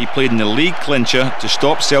injured, he played in the league clincher to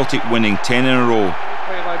stop Celtic winning 10 in a row.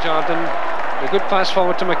 Play by Jordan. A good pass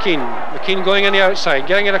forward to McKean. McKean going on the outside,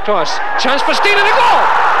 getting it across. Chance for Steele and a goal!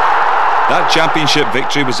 That championship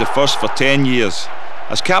victory was the first for 10 years.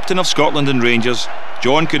 As captain of Scotland and Rangers,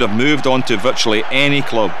 John could have moved on to virtually any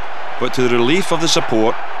club, but to the relief of the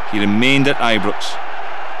support, he remained at Ibrox.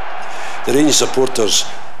 The Rangers supporters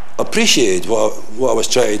appreciated what I was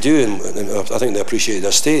trying to do, and I think they appreciated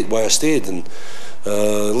why I stayed. And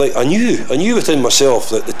like I knew within myself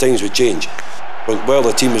that the times would change. But while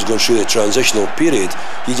the team was going through the transitional period,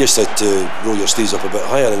 you just had to roll your sleeves up a bit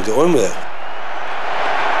higher and get on with it.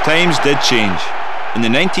 Times did change. In the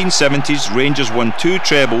 1970s, Rangers won 2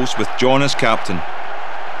 trebles with John as captain.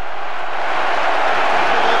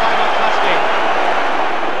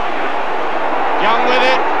 Young with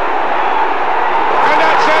it. And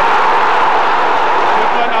that's it.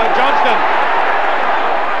 Super now Johnston.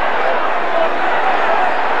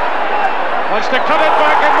 Wants to cut it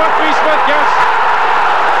back and Murphy Smith gets.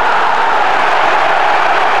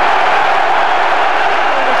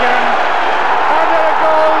 Again. And there it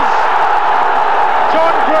goes.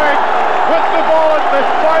 John Greig with the ball at the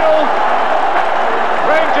final.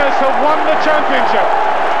 Rangers have won the championship.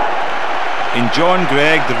 In John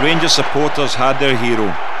Greig, the Rangers supporters had their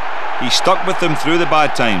hero. He stuck with them through the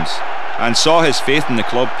bad times and saw his faith in the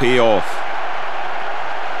club pay off.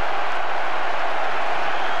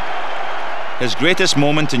 His greatest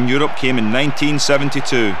moment in Europe came in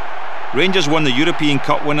 1972. Rangers won the European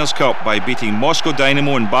Cup Winners' Cup by beating Moscow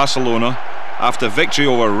Dynamo in Barcelona after victory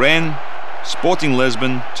over Rennes, Sporting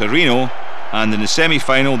Lisbon, Torino, and in the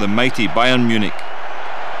semi-final the mighty Bayern Munich.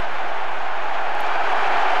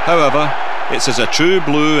 However, it's as a true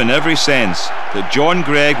blue in every sense that John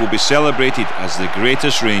Greig will be celebrated as the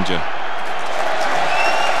greatest Ranger.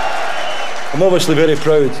 I'm obviously very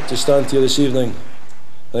proud to stand here this evening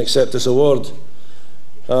and accept this award.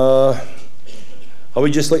 I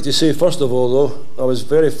would just like to say, first of all, though, I was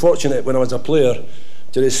very fortunate when I was a player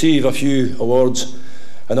to receive a few awards,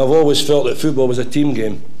 and I've always felt that football was a team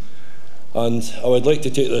game. And I would like to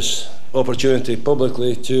take this opportunity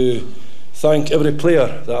publicly to thank every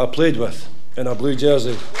player that I played with in a blue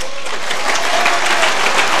jersey.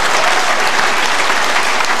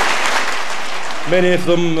 Many of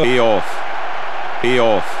them pay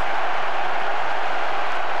off.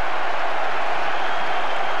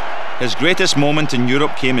 His greatest moment in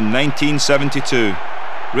Europe came in 1972.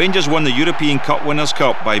 Rangers won the European Cup Winners'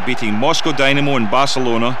 Cup by beating Moscow Dynamo in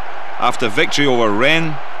Barcelona after victory over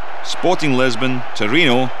Rennes, Sporting Lisbon,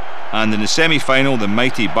 Torino, and in the semi-final the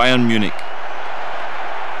mighty Bayern Munich.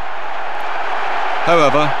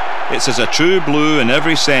 However, it's as a true blue in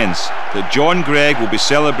every sense that John Greig will be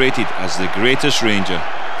celebrated as the greatest Ranger.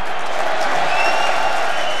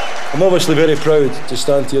 I'm obviously very proud to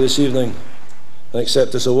stand here this evening and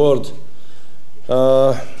accept this award.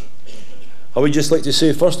 I would just like to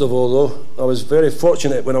say, first of all, though, I was very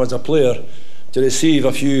fortunate when I was a player to receive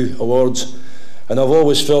a few awards, and I've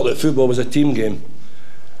always felt that football was a team game.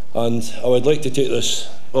 And I would like to take this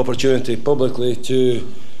opportunity publicly to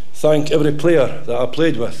thank every player that I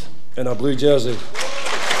played with in a blue jersey.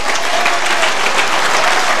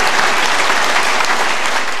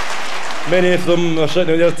 Many of them are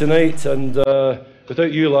sitting out there tonight, and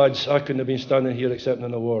without you lads, I couldn't have been standing here accepting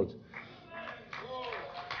an award.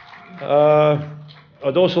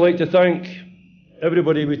 I'd also like to thank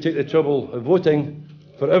everybody who take the trouble of voting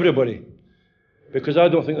for everybody, because I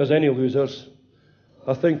don't think there's any losers.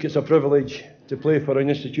 I think it's a privilege to play for an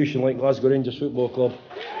institution like Glasgow Rangers Football Club.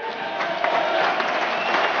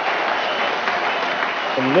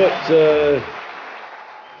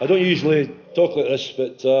 I don't usually talk like this,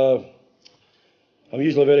 but I'm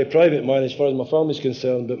usually a very private man as far as my family's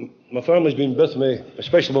concerned, but my family's been with me,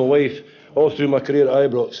 especially my wife, all through my career at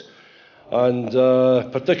Ibrox. And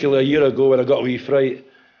particularly a year ago when I got a wee fright,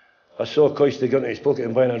 I saw Coisty go into his pocket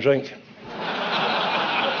and buying a drink.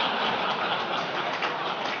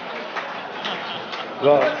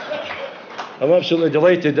 But I'm absolutely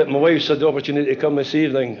delighted that my wife's had the opportunity to come this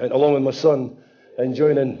evening, along with my son, and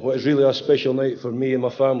join in what is really a special night for me and my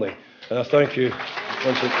family. And I thank you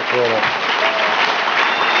once and for all.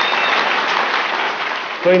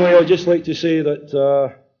 Finally, I'd just like to say that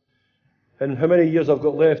in how many years I've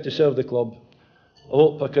got left to serve the club, I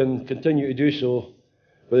hope I can continue to do so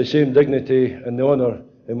with the same dignity and the honour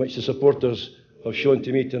in which the supporters have shown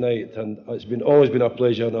to me tonight. And it's always been a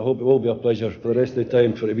pleasure, and I hope it will be a pleasure for the rest of the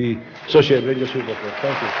time for it to be associated with Rangers Football Club.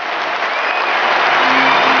 Thank you.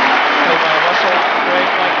 Russell, Greg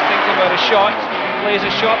might think about a shot, plays a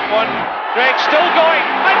shot, one, Greg still going,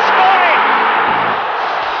 and